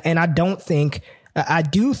and I don't think, I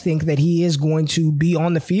do think that he is going to be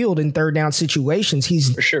on the field in third down situations.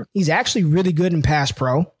 He's actually really good in pass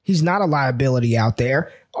pro. He's not a liability out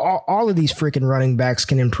there. All of these freaking running backs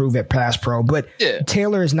can improve at pass pro, but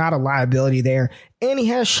Taylor is not a liability there. And he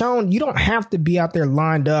has shown you don't have to be out there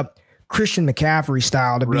lined up Christian McCaffrey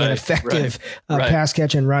style to be an effective pass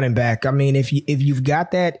catching running back. I mean, if you've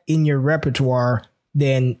got that in your repertoire,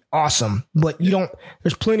 then awesome. But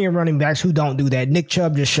there's plenty of running backs who don't do that. Nick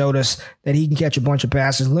Chubb just showed us that he can catch a bunch of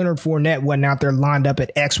passes. Leonard Fournette wasn't out there lined up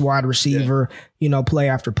at X wide receiver, play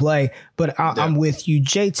after play. But I'm with you.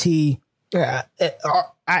 JT,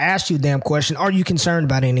 I asked you a damn question. Are you concerned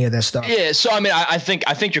about any of that stuff? Yeah. So, I mean, I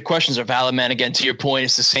think your questions are valid, man. Again, to your point,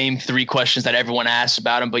 it's the same 3 questions that everyone asks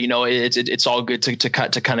about him, but it's all good to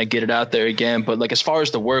kind of get it out there again. But like, as far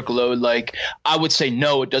as the workload, like I would say,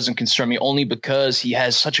 no, it doesn't concern me, only because he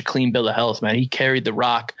has such a clean bill of health, man. He carried the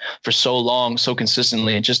rock for so long, so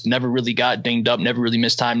consistently, and just never really got dinged up, never really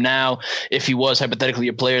missed time. Now, if he was hypothetically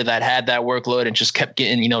a player that had that workload and just kept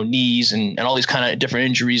getting, knees and all these kind of different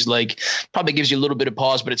injuries, like probably gives you a little bit of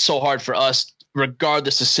pause, but it's so hard for us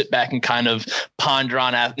regardless to sit back and kind of ponder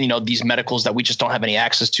on, these medicals that we just don't have any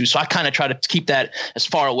access to. So I kind of try to keep that as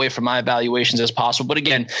far away from my evaluations as possible. But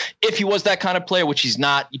again, if he was that kind of player, which he's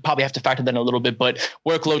not, you probably have to factor that in a little bit, but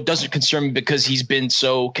workload doesn't concern me because he's been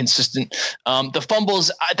so consistent. The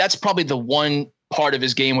fumbles, that's probably the one part of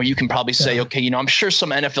his game where you can probably say, okay, I'm sure some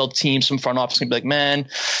NFL team, some front office can be like, man,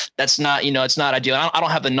 that's not, it's not ideal. I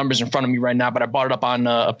don't have the numbers in front of me right now, but I brought it up on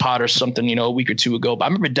a pod or something, a week or 2 ago. But I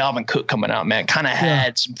remember Dalvin Cook coming out, man, kind of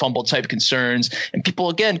had some fumble type concerns, and people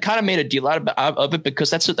again kind of made a deal out of it because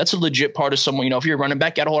that's a legit part of someone. If you're a running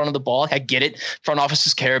back, you got to hold on to the ball. I get it. Front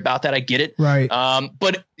offices care about that. I get it. Right.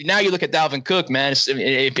 But now you look at Dalvin Cook, man.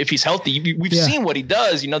 If he's healthy, we've seen what he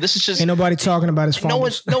does. This is just ain't nobody talking about his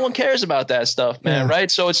fumbles. No one cares about that stuff, man. Right.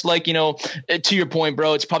 So it's like, to your point,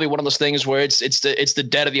 bro, it's probably one of those things where it's the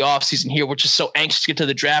dead of the off season here. We're just so anxious to get to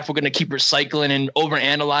the draft. We're going to keep recycling and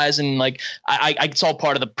overanalyzing. Like it's all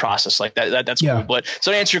part of the process. Like that's cool. But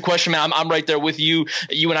so to answer your question, man, I'm right there with you.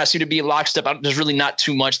 You and I seem to be in lockstep. There's really not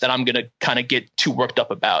too much that I'm going to kind of get too worked up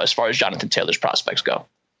about as far as Jonathan Taylor's prospects go.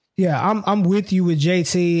 Yeah, I'm with you with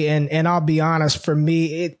JT, and I'll be honest, for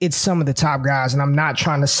me, it's some of the top guys, and I'm not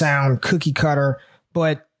trying to sound cookie cutter,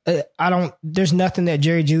 but there's nothing that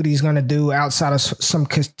Jerry Jeudy is going to do outside of some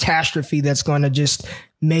catastrophe that's going to just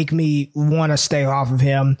make me want to stay off of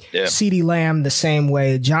him. Yeah. CeeDee Lamb the same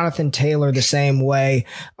way, Jonathan Taylor the same way.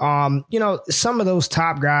 Some of those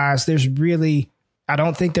top guys, I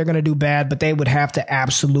don't think they're going to do bad, but they would have to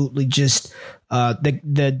absolutely just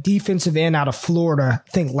the defensive end out of Florida, I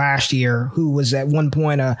think last year, who was at one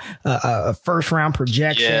point a first round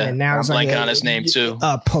projection, and now it's like on his name too.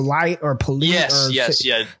 Polite. Yes.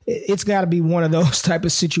 It's got to be one of those type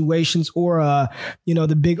of situations, or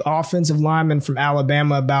the big offensive lineman from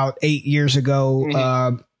Alabama about 8 years ago.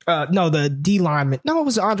 Mm-hmm. No, the D lineman. No, it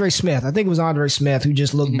was Andre Smith. I think it was Andre Smith who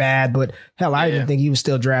just looked bad, but hell, I even think he was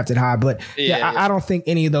still drafted high. But I don't think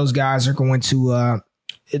any of those guys are going to,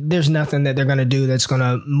 there's nothing that they're going to do that's going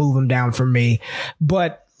to move them down for me.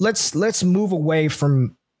 But let's move away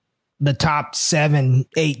from the top 7,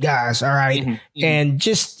 8 guys. All right. Mm-hmm. And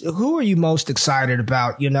just who are you most excited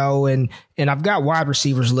about, and I've got wide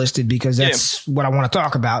receivers listed because that's what I want to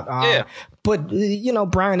talk about. But,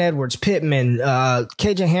 Bryan Edwards, Pittman,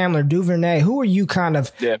 KJ Hamler, Duvernay, who are you kind of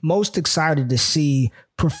most excited to see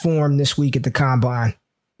perform this week at the Combine?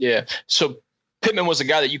 Yeah. So Pittman was a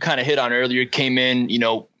guy that you kind of hit on earlier, came in,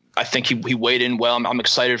 I think he weighed in well. I'm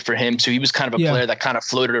excited for him too. He was kind of a player that kind of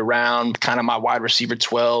floated around kind of my wide receiver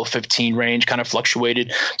 12, 15 range, kind of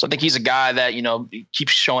fluctuated. So I think he's a guy that,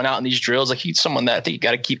 keeps showing out in these drills. Like he's someone that I think you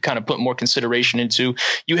got to keep kind of putting more consideration into.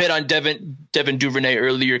 You hit on Devin Duvernay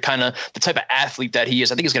earlier, kind of the type of athlete that he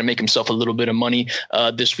is. I think he's going to make himself a little bit of money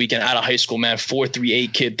this weekend out of high school, man.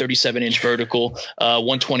 4.38 kid, 37-inch vertical,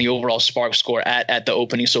 120 overall spark score at the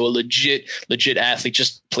opening. So a legit athlete,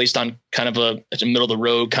 just placed on kind of a middle of the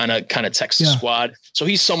road kind of Texas squad. So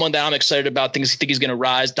he's someone that I'm excited about. Think he's going to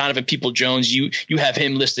rise. Donovan Peoples-Jones, you have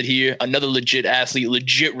him listed here. Another legit athlete,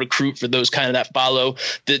 legit recruit for those kind of that follow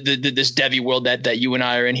this Devy world that you and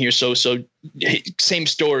I are in here. So same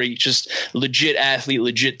story, just legit athlete,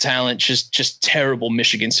 legit talent, just terrible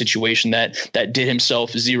Michigan situation that did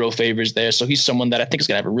himself zero favors there. So he's someone that I think is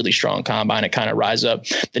going to have a really strong combine and kind of rise up.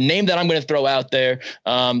 The name that I'm going to throw out there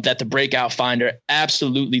that the Breakout Finder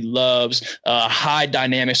absolutely loves, high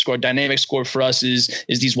dynamic score. Dynamic score for us is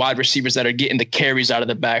these wide receivers that are getting the carries out of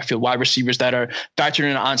the backfield, wide receivers that are factoring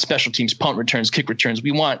in on special teams, punt returns, kick returns.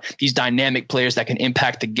 We want these dynamic players that can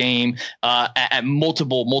impact the game at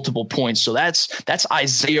multiple points. So that's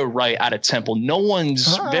Isaiah Wright out of Temple. No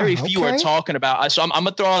one's very few are talking about. So I'm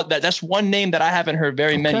gonna throw out that's one name that I haven't heard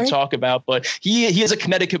very many talk about. But he is a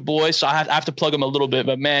Connecticut boy, so I have to plug him a little bit.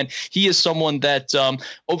 But man, he is someone that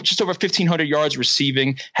just over 1,500 yards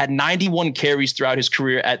receiving, had 91 carries throughout his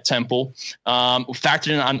career at Temple.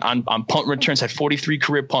 Factored in on punt returns, had 43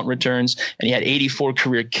 career punt returns, and he had 84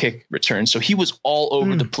 career kick returns. So he was all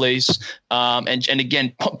over the place. And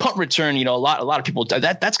again, punt return, a lot of people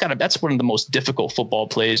that's one of the most difficult football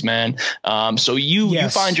plays, man. So you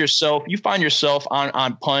find yourself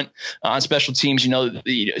on punt, on special teams.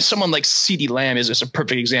 Someone like CeeDee Lamb is a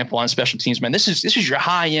perfect example on special teams, man. This is your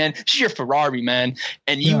high end. This is your Ferrari, man.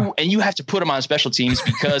 And you have to put him on special teams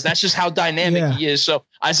because that's just how dynamic he is. So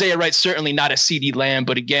Isaiah Wright, certainly not a CeeDee Lamb,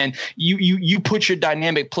 but again, you put your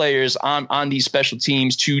dynamic players on these special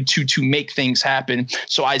teams to make things happen.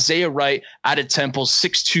 So Isaiah Wright out of Temple,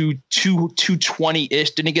 6'2",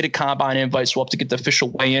 220-ish, didn't get a combine invite, so we'll have to get the official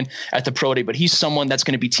weigh-in at the pro day, but he's someone that's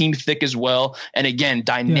going to be team thick as well. And again,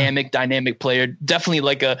 dynamic player, definitely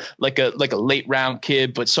like a late round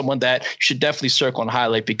kid, but someone that should definitely circle and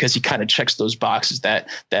highlight because he kind of checks those boxes that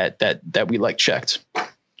we like checked.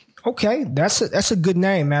 Okay, that's a good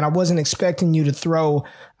name, man. I wasn't expecting you to throw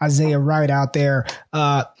Isaiah Wright out there.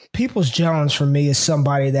 Peoples-Jones for me is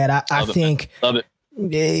somebody that I think love it.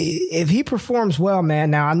 If he performs well,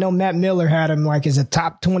 man. Now I know Matt Miller had him like as a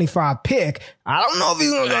top 25 pick. I don't know if he's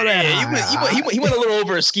gonna go that high. He went a little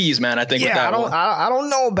over his skis, man. I think. Yeah, I don't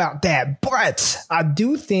know about that, but I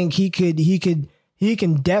do think he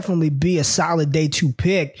can definitely be a solid day 2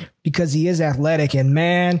 pick because he is athletic. And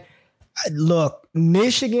man, look,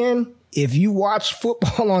 Michigan, if you watch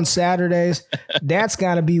football on Saturdays, that's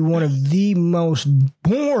got to be one of the most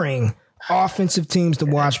boring offensive teams to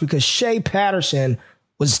watch because Shea Patterson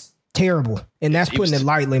was terrible. And that's putting it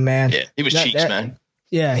lightly, man. Yeah, he was cheeks, man.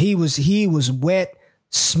 Yeah, he was wet,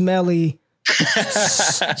 smelly.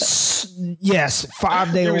 Yes,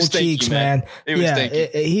 5-day-old cheeks, man.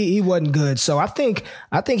 He wasn't good. So I think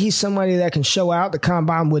he's somebody that can show out. The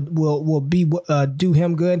combine will do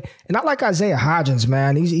him good. And I like Isaiah Hodgins,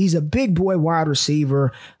 man. He's a big boy wide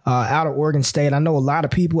receiver out of Oregon State. I know a lot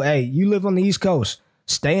of people. Hey, you live on the East Coast.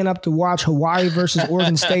 Staying up to watch Hawaii versus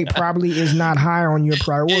Oregon State probably is not high on your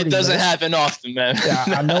priority list. It doesn't happen often, man. Yeah,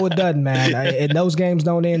 I know it doesn't, man. And those games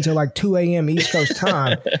don't end until like 2 a.m. East Coast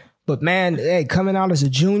time. But man, hey, coming out as a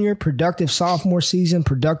junior, productive sophomore season,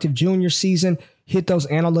 productive junior season, hit those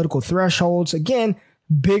analytical thresholds. Again,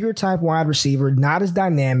 bigger type wide receiver, not as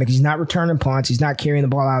dynamic. He's not returning punts. He's not carrying the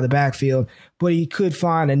ball out of the backfield, but he could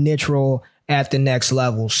find a niche role at the next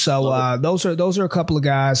level. So those are a couple of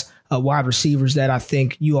guys, wide receivers that I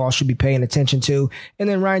think you all should be paying attention to. And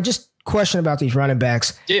then Ryan, just question about these running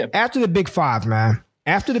backs. Yeah. After the Big Five, man,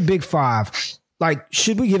 like,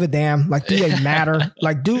 should we give a damn? Like, do they matter?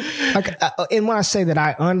 And when I say that,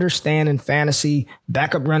 I understand in fantasy,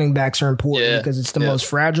 backup running backs are important because it's the most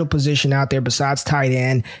fragile position out there besides tight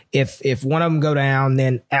end. If one of them go down,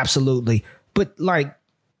 then absolutely. But like,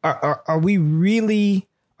 are we really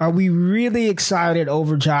excited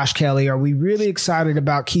over Josh Kelly? Are we really excited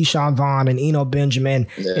about Keyshawn Vaughn and Eno Benjamin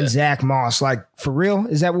and Zach Moss? Like, for real?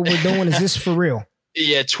 Is that what we're doing? Is this for real?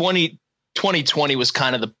 Yeah, 2020 was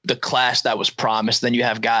kind of the class that was promised. Then you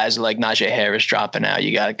have guys like Najee Harris dropping out.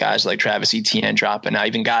 You got guys like Travis Etienne dropping out.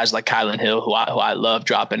 Even guys like Kylan Hill, who I love,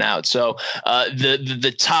 dropping out. So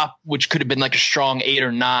the top, which could have been like a strong 8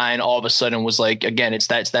 or 9, all of a sudden was like, again, it's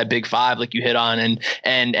that Big Five like you hit on,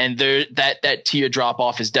 and there that tier drop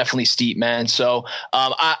off is definitely steep, man. So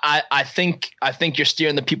I think you're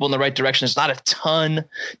steering the people in the right direction. It's not a ton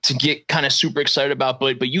to get kind of super excited about,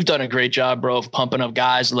 but you've done a great job, bro, of pumping up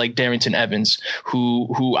guys like Darrington Evans,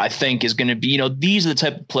 who I think is going to be, these are the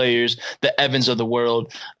type of players, the Evans of the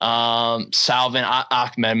world, Salvin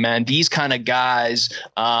Ahmed, man, these kind of guys,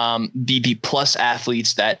 the plus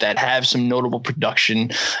athletes that have some notable production.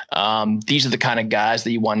 These are the kind of guys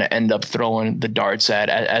that you want to end up throwing the darts at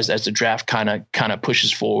as the draft kind of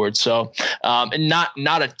pushes forward. So not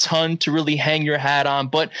a ton to really hang your hat on,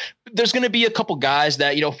 but there's going to be a couple guys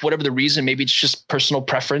that, for whatever the reason, maybe it's just personal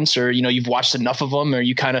preference, or, you've watched enough of them, or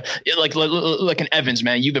you kind of like an Evans,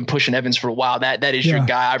 man. You've been pushing Evans for a while. That is your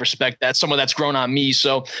guy. I respect that. Someone that's grown on me.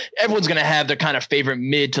 So everyone's going to have their kind of favorite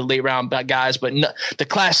mid to late round guys, but the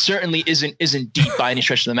class certainly isn't deep by any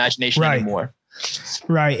stretch of the imagination anymore.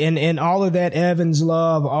 Right. And all of that Evans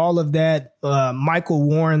love, all of that Michael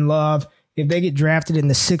Warren love, if they get drafted in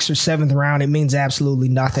the 6th or 7th round, it means absolutely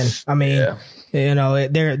nothing. I mean,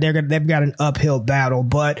 they've got an uphill battle.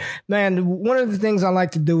 But man, one of the things I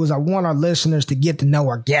like to do is I want our listeners to get to know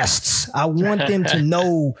our guests. I want them to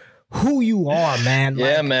know who you are, man.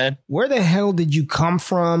 Yeah, man. Where the hell did you come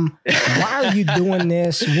from? Why are you doing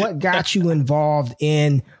this? What got you involved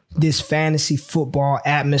in this fantasy football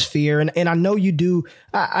atmosphere? And I know you do.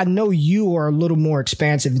 I know you are a little more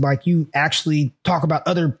expansive. Like, you actually talk about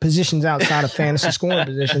other positions outside of fantasy scoring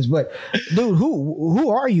positions. But dude, who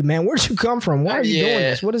are you, man? Where'd you come from? Why are you doing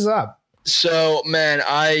this? What is up? So, man,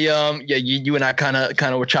 you and I kind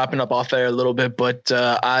of were chopping up off air a little bit, but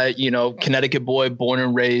I, Connecticut boy, born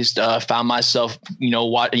and raised, found myself,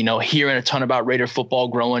 hearing a ton about Raider football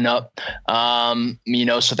growing up.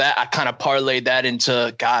 So that I kind of parlayed that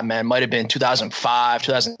into, God, man, might have been 2005,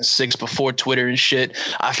 2006, before Twitter and shit.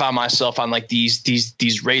 I found myself on like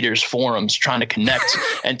these Raiders forums trying to connect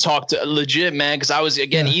and talk to legit, man, because I was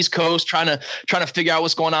again East Coast trying to figure out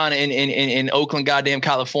what's going on in Oakland, goddamn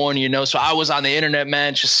California, So I was on the internet,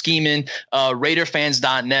 man, just scheming,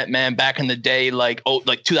 RaiderFans.net, man, back in the day, like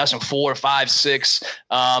 2004, 5, 6.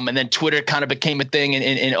 And then Twitter kind of became a thing in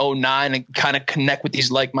 2009, and kind of connect with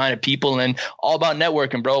these like-minded people, and all about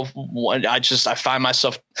networking, bro. I find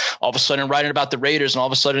myself all of a sudden writing about the Raiders, and all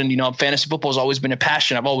of a sudden, fantasy football has always been a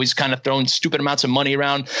passion. I've always kind of thrown stupid amounts of money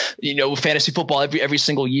around, fantasy football every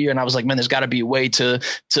single year. And I was like, man, there's got to be a way to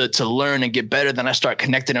learn and get better. Then I start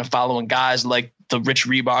connecting and following guys like the Rich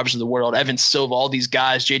Rebarbs of the world, Evan Silva, all these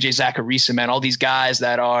guys, JJ Zacharisa, man, all these guys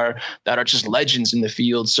that are just legends in the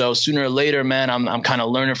field. So sooner or later, man, I'm kind of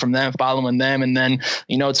learning from them, following them. And then,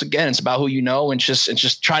 it's about who you know, and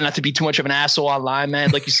just try not to be too much of an asshole online,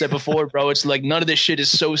 man. Like you said before, bro, it's like none of this shit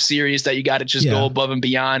is so serious that you got to just go above and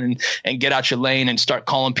beyond and get out your lane and start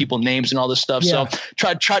calling people names and all this stuff. So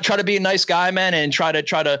try to be a nice guy, man, and try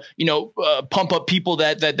to pump up people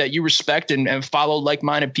that you respect and follow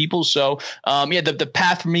like-minded people. So the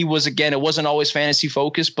path for me was, again, it wasn't always fantasy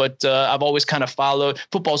focused, but I've always kind of followed.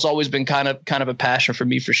 Football's always been kind of a passion for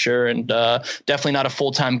me, for sure, and definitely not a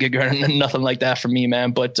full-time gig or nothing like that for me,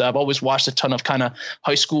 man. But I've always watched a ton of kind of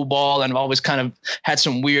high school ball, and I've always kind of had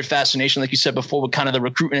some weird fascination, like you said before, with kind of the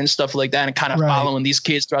recruitment and stuff like that, and kind of following these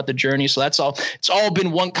kids throughout the journey. So that's all. It's all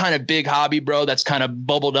been one kind of big hobby, bro. That's kind of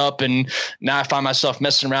bubbled up, and now I find myself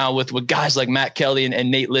messing around with guys like Matt Kelly and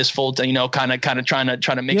Nate Lisfold, kind of trying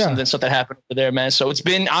to make something happen over there, man. So it's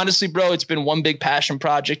been, honestly, bro, it's been one big passion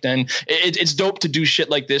project, and it's dope to do shit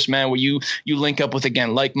like this, man, where you link up with,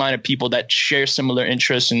 again, like-minded people that share similar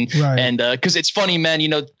interests, and because it's funny, man,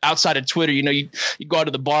 outside of Twitter, you go out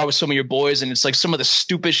to the bar with some of your boys, and it's like some of the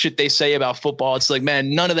stupid shit they say about football. It's like,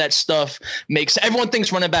 man, none of that stuff makes, everyone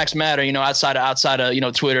thinks running backs matter, outside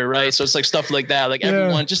of Twitter, right? So it's like stuff like that, like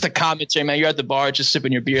everyone, just a comment saying, man, you're at the bar just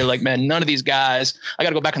sipping your beer, like, man, none of these guys, I got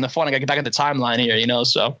to go back in the fun, I got to get back in the timeline here,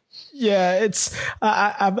 so. Yeah, it's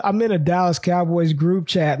I'm in a Dallas Cowboys group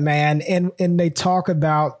chat, man, and they talk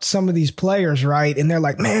about some of these players, right? And they're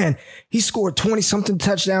like, man, he scored 20-something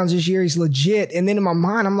touchdowns this year. He's legit. And then in my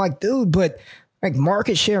mind, I'm like, dude, but like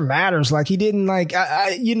market share matters. Like he didn't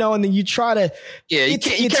and then you try to. Yeah, you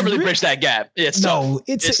can't really bridge that gap. It's tough.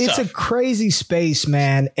 It's a crazy space,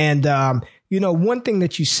 man. And, one thing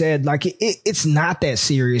that you said, like it's not that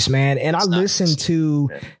serious, man. And I listened to,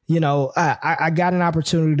 I got an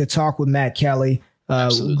opportunity to talk with Matt Kelly,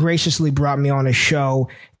 graciously brought me on his show,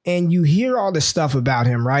 and you hear all this stuff about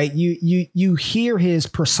him, right? You hear his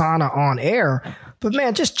persona on air, but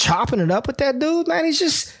man, just chopping it up with that dude, man,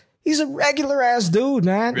 he's a regular ass dude,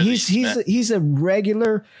 man. Really, he's a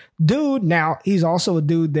regular dude. Now he's also a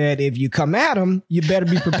dude that if you come at him, you better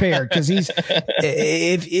be prepared, because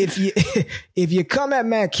if you come at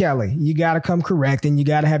Matt Kelly, you got to come correct, and you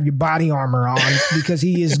got to have your body armor on, because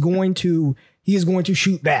he is going to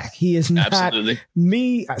shoot back. He is not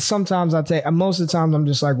me. Sometimes most of the times I'm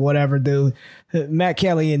just like, whatever, dude. Matt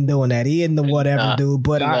Kelly isn't doing that. He isn't the whatever dude.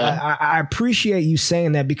 But I appreciate you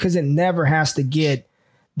saying that, because it never has to get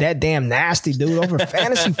that damn nasty, dude, over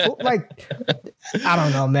fantasy football. Like, I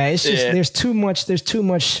don't know, man. It's just there's too much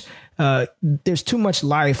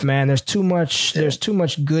life, man. There's too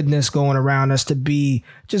much goodness going around us to be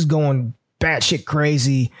just going batshit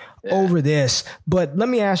crazy over this. But let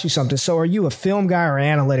me ask you something. So are you a film guy or an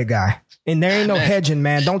analytic guy? And there ain't no hedging,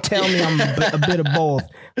 man. Don't tell me I'm a bit of both.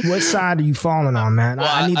 What side are you falling on, man? Well,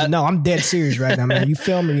 I need to know. I'm dead serious right now, man. You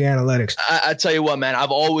film or you analytics? I tell you what, man.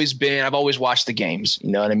 I've always watched the games.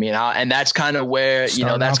 You know what I mean? And that's kind of where,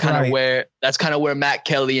 that's kind of where Matt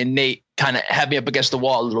Kelly and Nate kind of have me up against the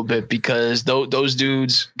wall a little bit, because those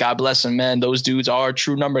dudes, God bless them, man, those dudes are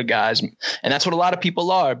true number guys. And that's what a lot of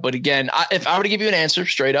people are. But again, if I were to give you an answer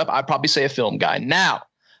straight up, I'd probably say a film guy. Now,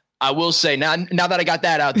 I will say now that I got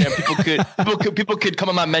that out there, people could come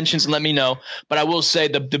on my mentions and let me know. But I will say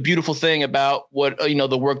the beautiful thing about what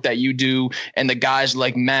the work that you do and the guys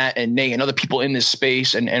like Matt and Nate and other people in this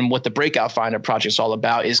space and what the Breakout Finder project is all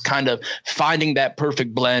about is kind of finding that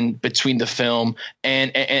perfect blend between the film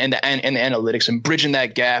and the analytics and bridging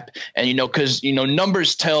that gap. And because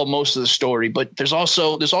numbers tell most of the story, but there's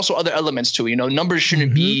also other elements to it. Numbers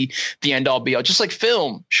shouldn't be the end all be all, just like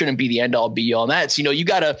film shouldn't be the end all be all. And that's you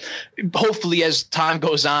gotta. Hopefully as time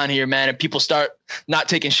goes on here, man, and people start not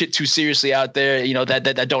taking shit too seriously out there,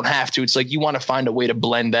 that don't have to. It's like you want to find a way to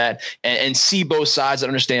blend that and see both sides and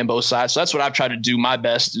understand both sides. So that's what I've tried to do my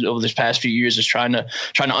best over this past few years is trying to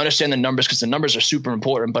understand the numbers because the numbers are super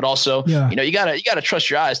important. But also, you gotta trust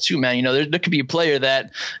your eyes too, man. There could be a player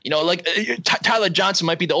that like Tyler Johnson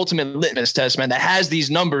might be the ultimate litmus test, man. That has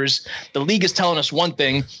these numbers. The league is telling us one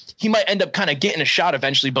thing. He might end up kind of getting a shot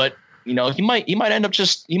eventually, but he might end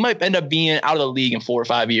up being out of the league in 4 or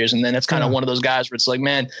 5 years. And then it's kind of one of those guys where it's like,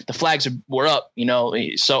 man, the flags were up,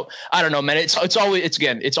 so I don't know, man, it's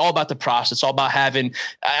all about the process. It's all about having,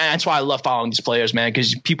 that's why I love following these players, man.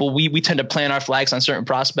 Cause people, we tend to plant our flags on certain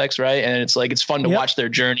prospects. Right. And it's like, it's fun to watch their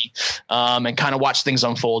journey, and kind of watch things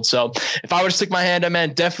unfold. So if I were to stick my hand up,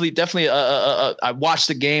 man, definitely, I watched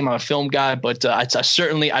the game. I'm a film guy, but I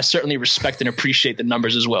certainly respect and appreciate the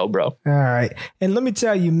numbers as well, bro. All right. And let me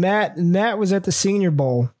tell you, Matt was at the Senior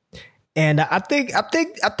Bowl, and I think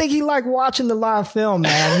he liked watching the live film,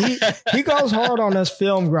 man. He goes hard on us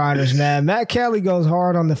film grinders, man. Matt Kelly goes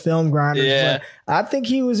hard on the film grinders. Yeah. But I think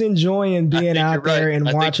he was enjoying being out there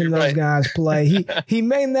and watching those guys play. He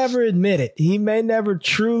may never admit it. He may never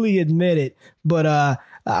truly admit it, but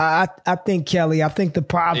I think Kelly, I think the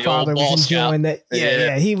Podfather was enjoying that.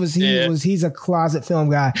 Yeah. He's a closet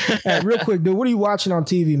film guy. Real quick, dude, what are you watching on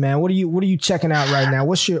TV, man? What are you checking out right now?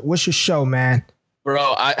 What's your show, man?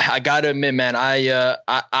 Bro, I gotta admit, man, I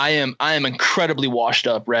am incredibly washed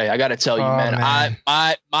up, Ray. I gotta tell you, man.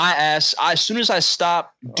 My ass. As soon as I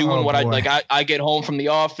stop doing I get home from the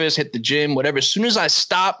office, hit the gym, whatever. As soon as I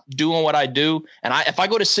stop doing what I do, and if I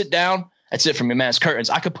go to sit down, that's it for me, man. It's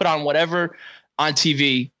curtains. I could put on whatever on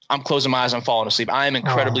TV. I'm closing my eyes. I'm falling asleep. I am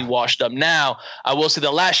incredibly washed up. Now, I will say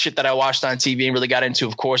the last shit that I watched on TV and really got into,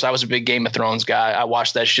 of course, I was a big Game of Thrones guy. I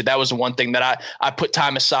watched that shit. That was the one thing that I put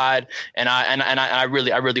time aside and I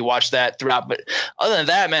really watched that throughout. But other than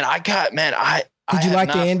that, man, Did you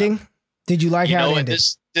like the ending? Did you like how it ended?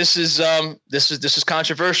 This is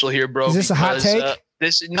controversial here, bro. Is this a hot take?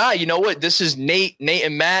 You know what? This is Nate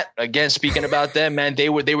and Matt. Again, speaking about them, man, they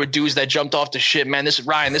were dudes that jumped off the ship, man. This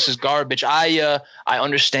is garbage. I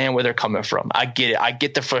understand where they're coming from. I get it. I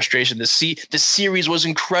get the frustration. The series was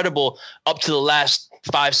incredible up to the last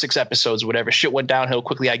 5-6 episodes, whatever. Shit went downhill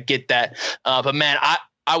quickly. I get that. But man,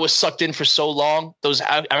 I was sucked in for so long.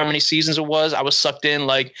 However many seasons it was, I was sucked in.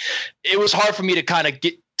 Like it was hard for me to kind of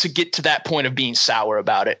get to that point of being sour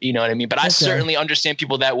about it. You know what I mean? But I certainly understand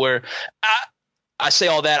people that were. I say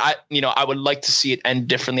all that. I would like to see it end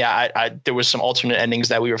differently. There was some alternate endings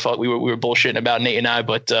that we were bullshitting about, Nate and I,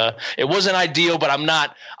 but it wasn't ideal. But I'm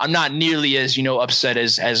not nearly as upset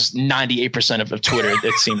as 98% of Twitter.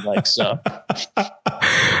 It seemed like so.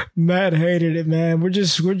 Matt hated it, man. We're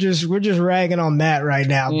just ragging on Matt right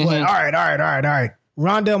now. Mm-hmm. But all right.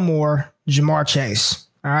 Rondale Moore, Ja'Marr Chase.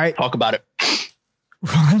 All right, talk about it.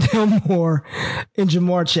 Rondale Moore and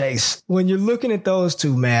Ja'Marr Chase. When you're looking at those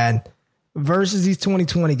two, man, versus these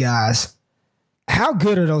 2020 guys, how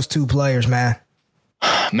good are those two players, man?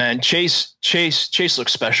 Man, Chase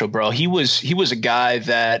looks special, bro. He was a guy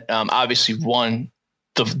that obviously won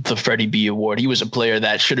the Freddie B award. He was a player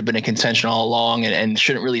that should have been in contention all along and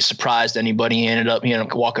shouldn't really surprised anybody. He ended up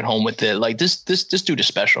walking home with it. Like this dude is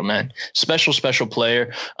special, man. Special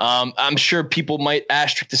player. I'm sure people might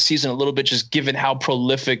asterisk the season a little bit just given how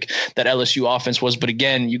prolific that LSU offense was. But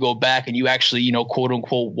again, you go back and you actually, quote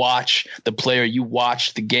unquote, watch the player, you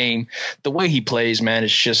watch the game, the way he plays, man,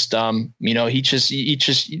 it's just, he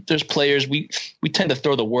just there's players we tend to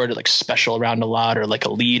throw the word like special around a lot or like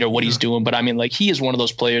elite or what he's doing. But I mean, like he is one of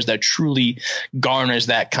those players that truly garners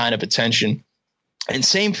that kind of attention. And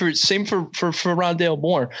same for Rondale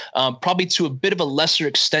Moore, probably to a bit of a lesser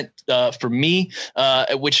extent for me,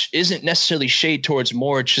 which isn't necessarily shade towards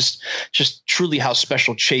Moore. It's just truly how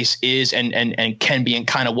special Chase is and can be, and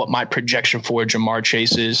kind of what my projection for Ja'Marr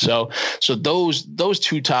Chase is. So those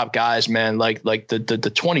two top guys, man, like the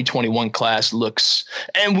 2021 class looks,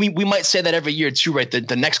 and we might say that every year too, right?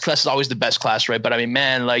 The next class is always the best class, right? But I mean,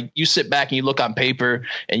 man, like you sit back and you look on paper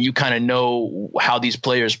and you kind of know how these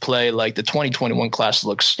players play. Like the 2021 class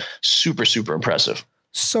looks super, super impressive.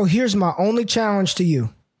 So here's my only challenge to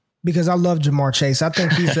you. because I love Ja'Marr Chase. I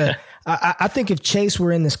think he's I think if Chase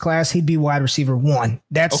were in this class, he'd be wide receiver 1.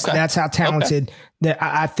 That's how talented that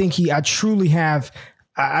I think I truly have.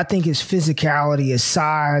 I think his physicality, his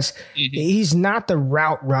size, he's not the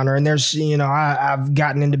route runner. And there's, I've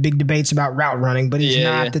gotten into big debates about route running, but he's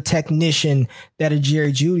not the technician that a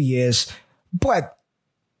Jerry Jeudy is. But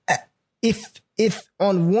if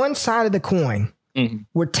on one side of the coin,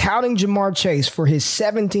 we're touting Ja'Marr Chase for his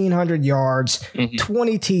 1,700 yards,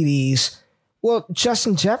 20 TDs. Well,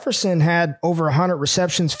 Justin Jefferson had over 100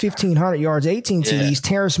 receptions, 1,500 yards, 18 TDs.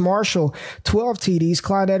 Terrace Marshall, 12 TDs.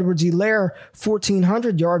 Clyde Edwards-Helaire,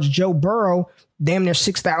 1,400 yards. Joe Burrow, damn near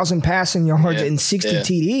 6,000 passing yards and 60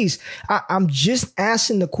 TDs. I'm just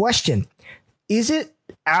asking the question, is it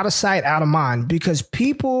out of sight, out of mind? Because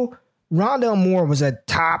Rondale Moore was a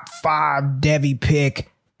top 5 Devy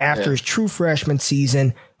pick after his true freshman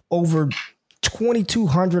season, over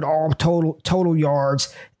 2,200 all total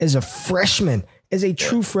yards as a freshman. As a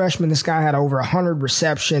true freshman, this guy had over 100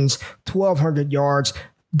 receptions, 1,200 yards.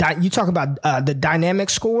 You talk about the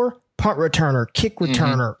dynamic score, punt returner, kick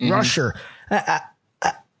returner, rusher.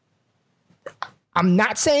 I'm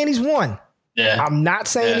not saying he's one. I'm not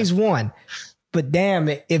saying he's one. But damn,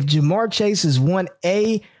 if Ja'Marr Chase is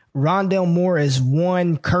 1A, Rondale Moore is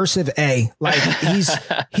 1 cursive A. Like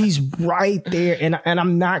he's right there. And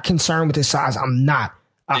I'm not concerned with his size. I'm not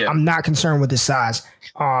concerned with his size.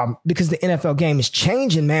 Because the NFL game is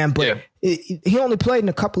changing, man. But he only played in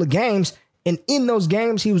a couple of games. And in those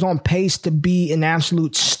games, he was on pace to be an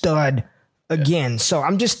absolute stud again. So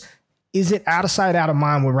is it out of sight, out of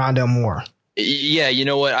mind with Rondale Moore? Yeah, you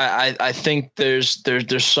know what? I think there's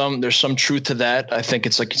some truth to that. I think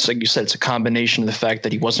it's like you said, it's a combination of the fact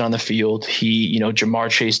that he wasn't on the field. Ja'Marr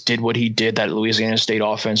Chase did what he did. That Louisiana State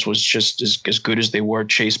offense was just as good as they were.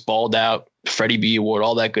 Chase balled out, Freddie B award,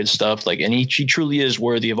 all that good stuff. And he truly is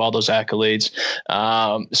worthy of all those accolades.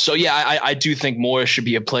 I do think Moore should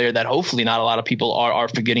be a player that hopefully not a lot of people are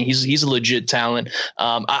forgetting. He's a legit talent.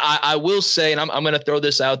 I will say, and I'm going to throw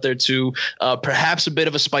this out there too, perhaps a bit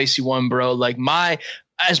of a spicy one, bro.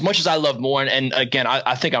 As much as I love Moore, and again,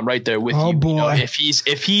 I think I'm right there with you. Boy. If he's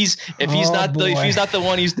not the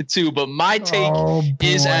 1, he's the 2. But my take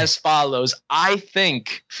is as follows. I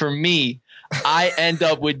think for me, I end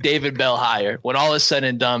up with David Bell higher. When all is said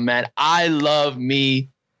and done, man, I love me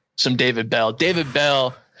some David Bell. David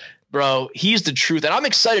Bell, bro, he's the truth. And I'm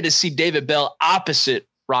excited to see David Bell opposite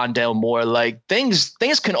Rondale Moore.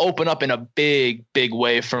 Things can open up in a big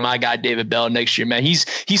way for my guy David Bell next year, man. He's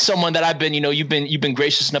someone that I've been, you've been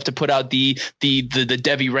gracious enough to put out the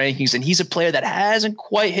Devy rankings, and he's a player that hasn't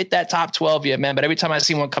quite hit that top 12 yet, man. But every time I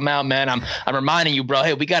see one come out, man, I'm reminding you, bro,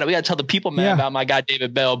 hey, we gotta tell the people, man, about my guy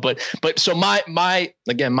David Bell. But so my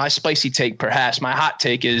spicy take, perhaps my hot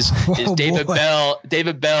take is David Bell.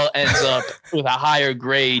 David Bell ends up with a higher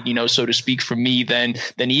grade, so to speak, for me than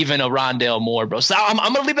even a Rondale Moore, bro. So I'm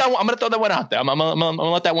gonna leave that one. I'm gonna throw that one out there. I'm gonna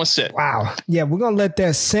let that one sit. Wow. Yeah, we're gonna let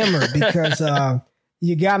that simmer because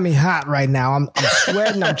you got me hot right now. I'm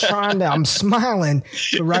sweating. I'm smiling.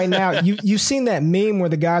 But right now, you've seen that meme where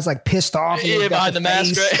the guy's pissed off. And behind the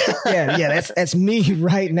mask, right? Yeah. That's me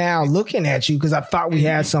right now looking at you because I thought we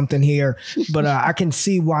had something here, but I can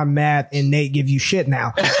see why Matt and Nate give you shit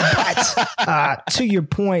now. But to your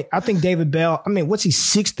point, I think David Bell. What's he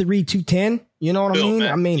 6'3", 210? You know what I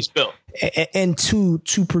mean? Man. He's built. And to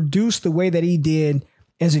produce the way that he did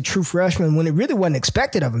as a true freshman when it really wasn't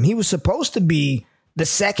expected of him. He was supposed to be the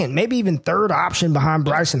second, maybe even third option behind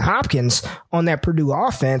Bryson Hopkins on that Purdue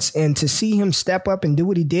offense. And to see him step up and do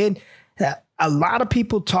what he did, a lot of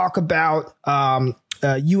people talk about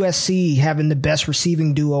USC having the best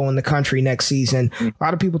receiving duo in the country next season. A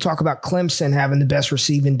lot of people talk about Clemson having the best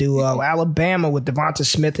receiving duo. Alabama with Devonta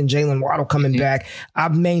Smith and Jalen Waddle coming back.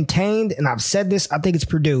 I've maintained, and I've said this, I think it's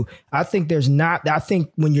Purdue. I think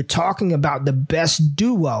when you're talking about the best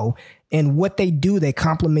duo and what they do, they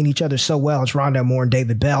complement each other so well. It's Rondale Moore and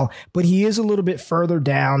David Bell, but he is a little bit further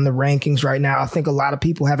down the rankings right now. I think a lot of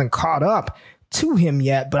people haven't caught up to him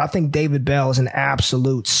yet, but I think David Bell is an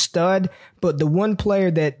absolute stud. But the one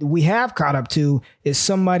player that we have caught up to is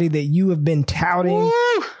somebody that you have been touting.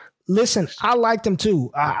 Woo! Listen, I liked him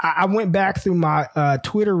too. I went back through my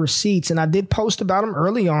Twitter receipts and I did post about him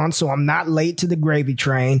early on, so I'm not late to the gravy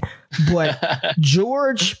train. But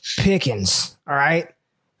George Pickens, all right?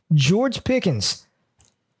 George Pickens.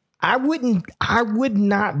 I would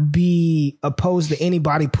not be opposed to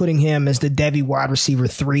anybody putting him as the Devy wide receiver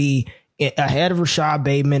 3 ahead of Rashad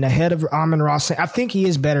Bateman, ahead of Amon-Ra St. I think he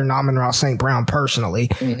is better than Amon-Ra St. Brown personally.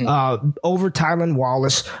 Over Tylan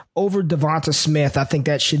Wallace, over Devonta Smith. I think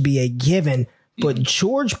that should be a given. But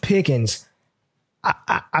George Pickens,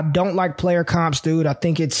 I don't like player comps, dude. I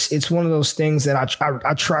think it's one of those things that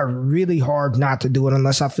I try really hard not to do it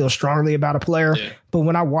unless I feel strongly about a player. Yeah. But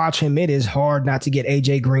when I watch him, it is hard not to get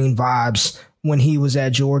AJ Green vibes when he was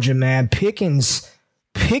at Georgia, man. Pickens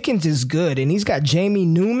is good, and he's got Jamie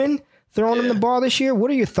Newman throwing him the ball this year.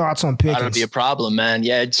 What are your thoughts on Pickens? That'll be a problem, man.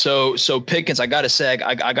 Yeah. So Pickens, I gotta say,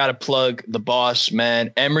 I gotta plug the boss,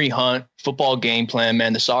 man. Emory Hunt, football game plan,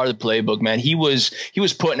 man. The star of the playbook, man. He was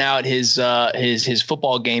putting out his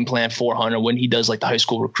football game plan 400 when he does like the high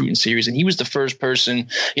school recruiting series, and he was the first person.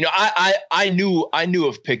 You know, I knew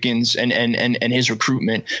of Pickens and his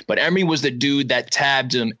recruitment, but Emory was the dude that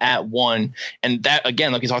tabbed him at 1, and that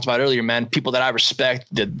again, like we talked about earlier, man. People that I respect,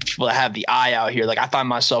 the people that have the eye out here. Like I find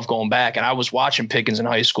myself going back, and I was watching Pickens in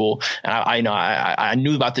high school, and I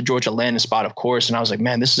knew about the Georgia landing spot, of course, and I was like,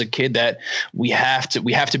 man, this is a kid that we have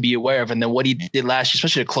to be aware of. And then what he did last year,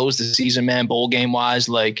 especially to close the season, man, bowl game wise,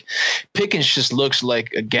 like Pickens just looks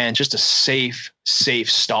like, again, just a safe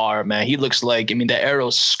star, man. He looks like, I mean, the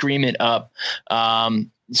arrow's screaming up.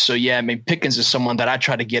 So yeah, I mean, Pickens is someone that I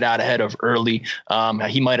try to get out ahead of early.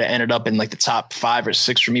 He might have ended up in like the top 5 or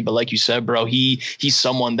 6 for me, but like you said, bro, he's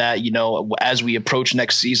someone that, you know, as we approach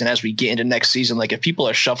next season, as we get into next season, like if people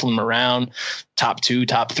are shuffling him around top 2,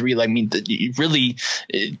 top 3, like, I mean, really.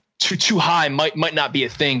 Too high might not be a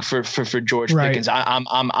thing for George Pickens.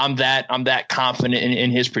 I'm that confident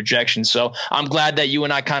in his projection. So I'm glad that you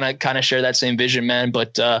and I kind of share that same vision, man.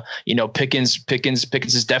 But you know, Pickens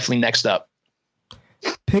is definitely next up.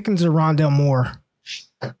 Pickens or Rondale Moore?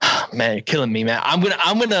 Man, you're killing me, man. I'm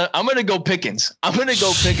gonna go Pickens. I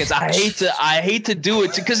hate to do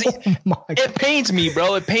it because it pains me,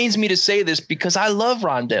 bro. It pains me to say this because I love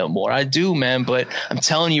Rondale Moore. I do, man. But I'm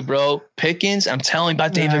telling you, bro, Pickens. I'm telling you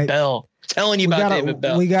about David Bell. David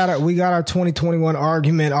Bell. We got our 2021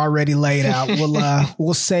 argument already laid out.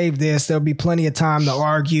 We'll save this. There'll be plenty of time to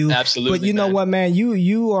argue. Absolutely. But you know what, man?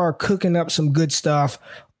 You are cooking up some good stuff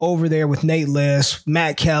over there with Nate Liss,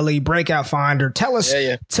 Matt Kelly, Breakout Finder. Tell us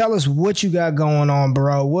what you got going on,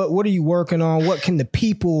 bro. What are you working on? What can the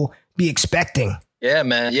people be expecting? Yeah,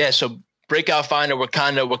 man. Yeah. So Breakout Finder, we're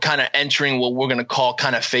kind of entering what we're going to call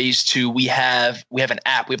kind of phase 2. We have an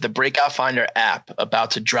app. We have the Breakout Finder app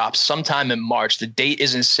about to drop sometime in March. The date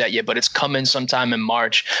isn't set yet, but it's coming sometime in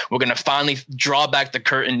March. We're going to finally draw back the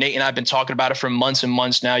curtain. Nate and I have been talking about it for months and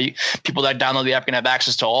months now. People that download the app can have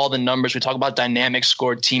access to all the numbers. We talk about dynamic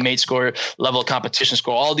score, teammate score, level of competition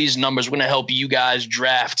score, all these numbers. We're going to help you guys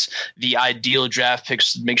draft the ideal draft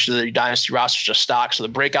picks to make sure that your dynasty rosters are stocked. So the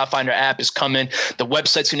Breakout Finder app is coming. The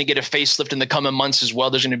website's going to get a facelift in the coming months as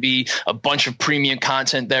well. There's going to be a bunch of premium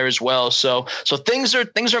content there as well. So things are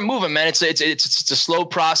moving, man. It's a slow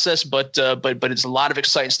process, but it's a lot of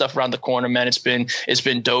exciting stuff around the corner, man. It's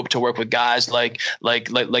been dope to work with guys like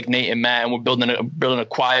Nate and Matt, and we're building a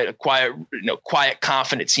quiet,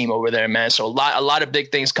 confident team over there, man. So a lot of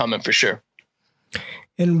big things coming for sure.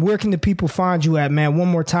 And where can the people find you at, man? One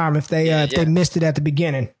more time if they missed it at the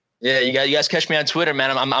beginning. Yeah, you guys catch me on Twitter,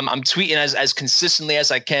 man. I'm tweeting as consistently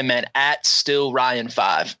as I can, man.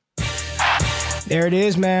 @StillRyan5. There it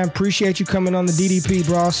is, man. Appreciate you coming on the DDP,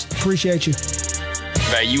 bros. Appreciate you.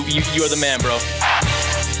 Right, you are the man, bro.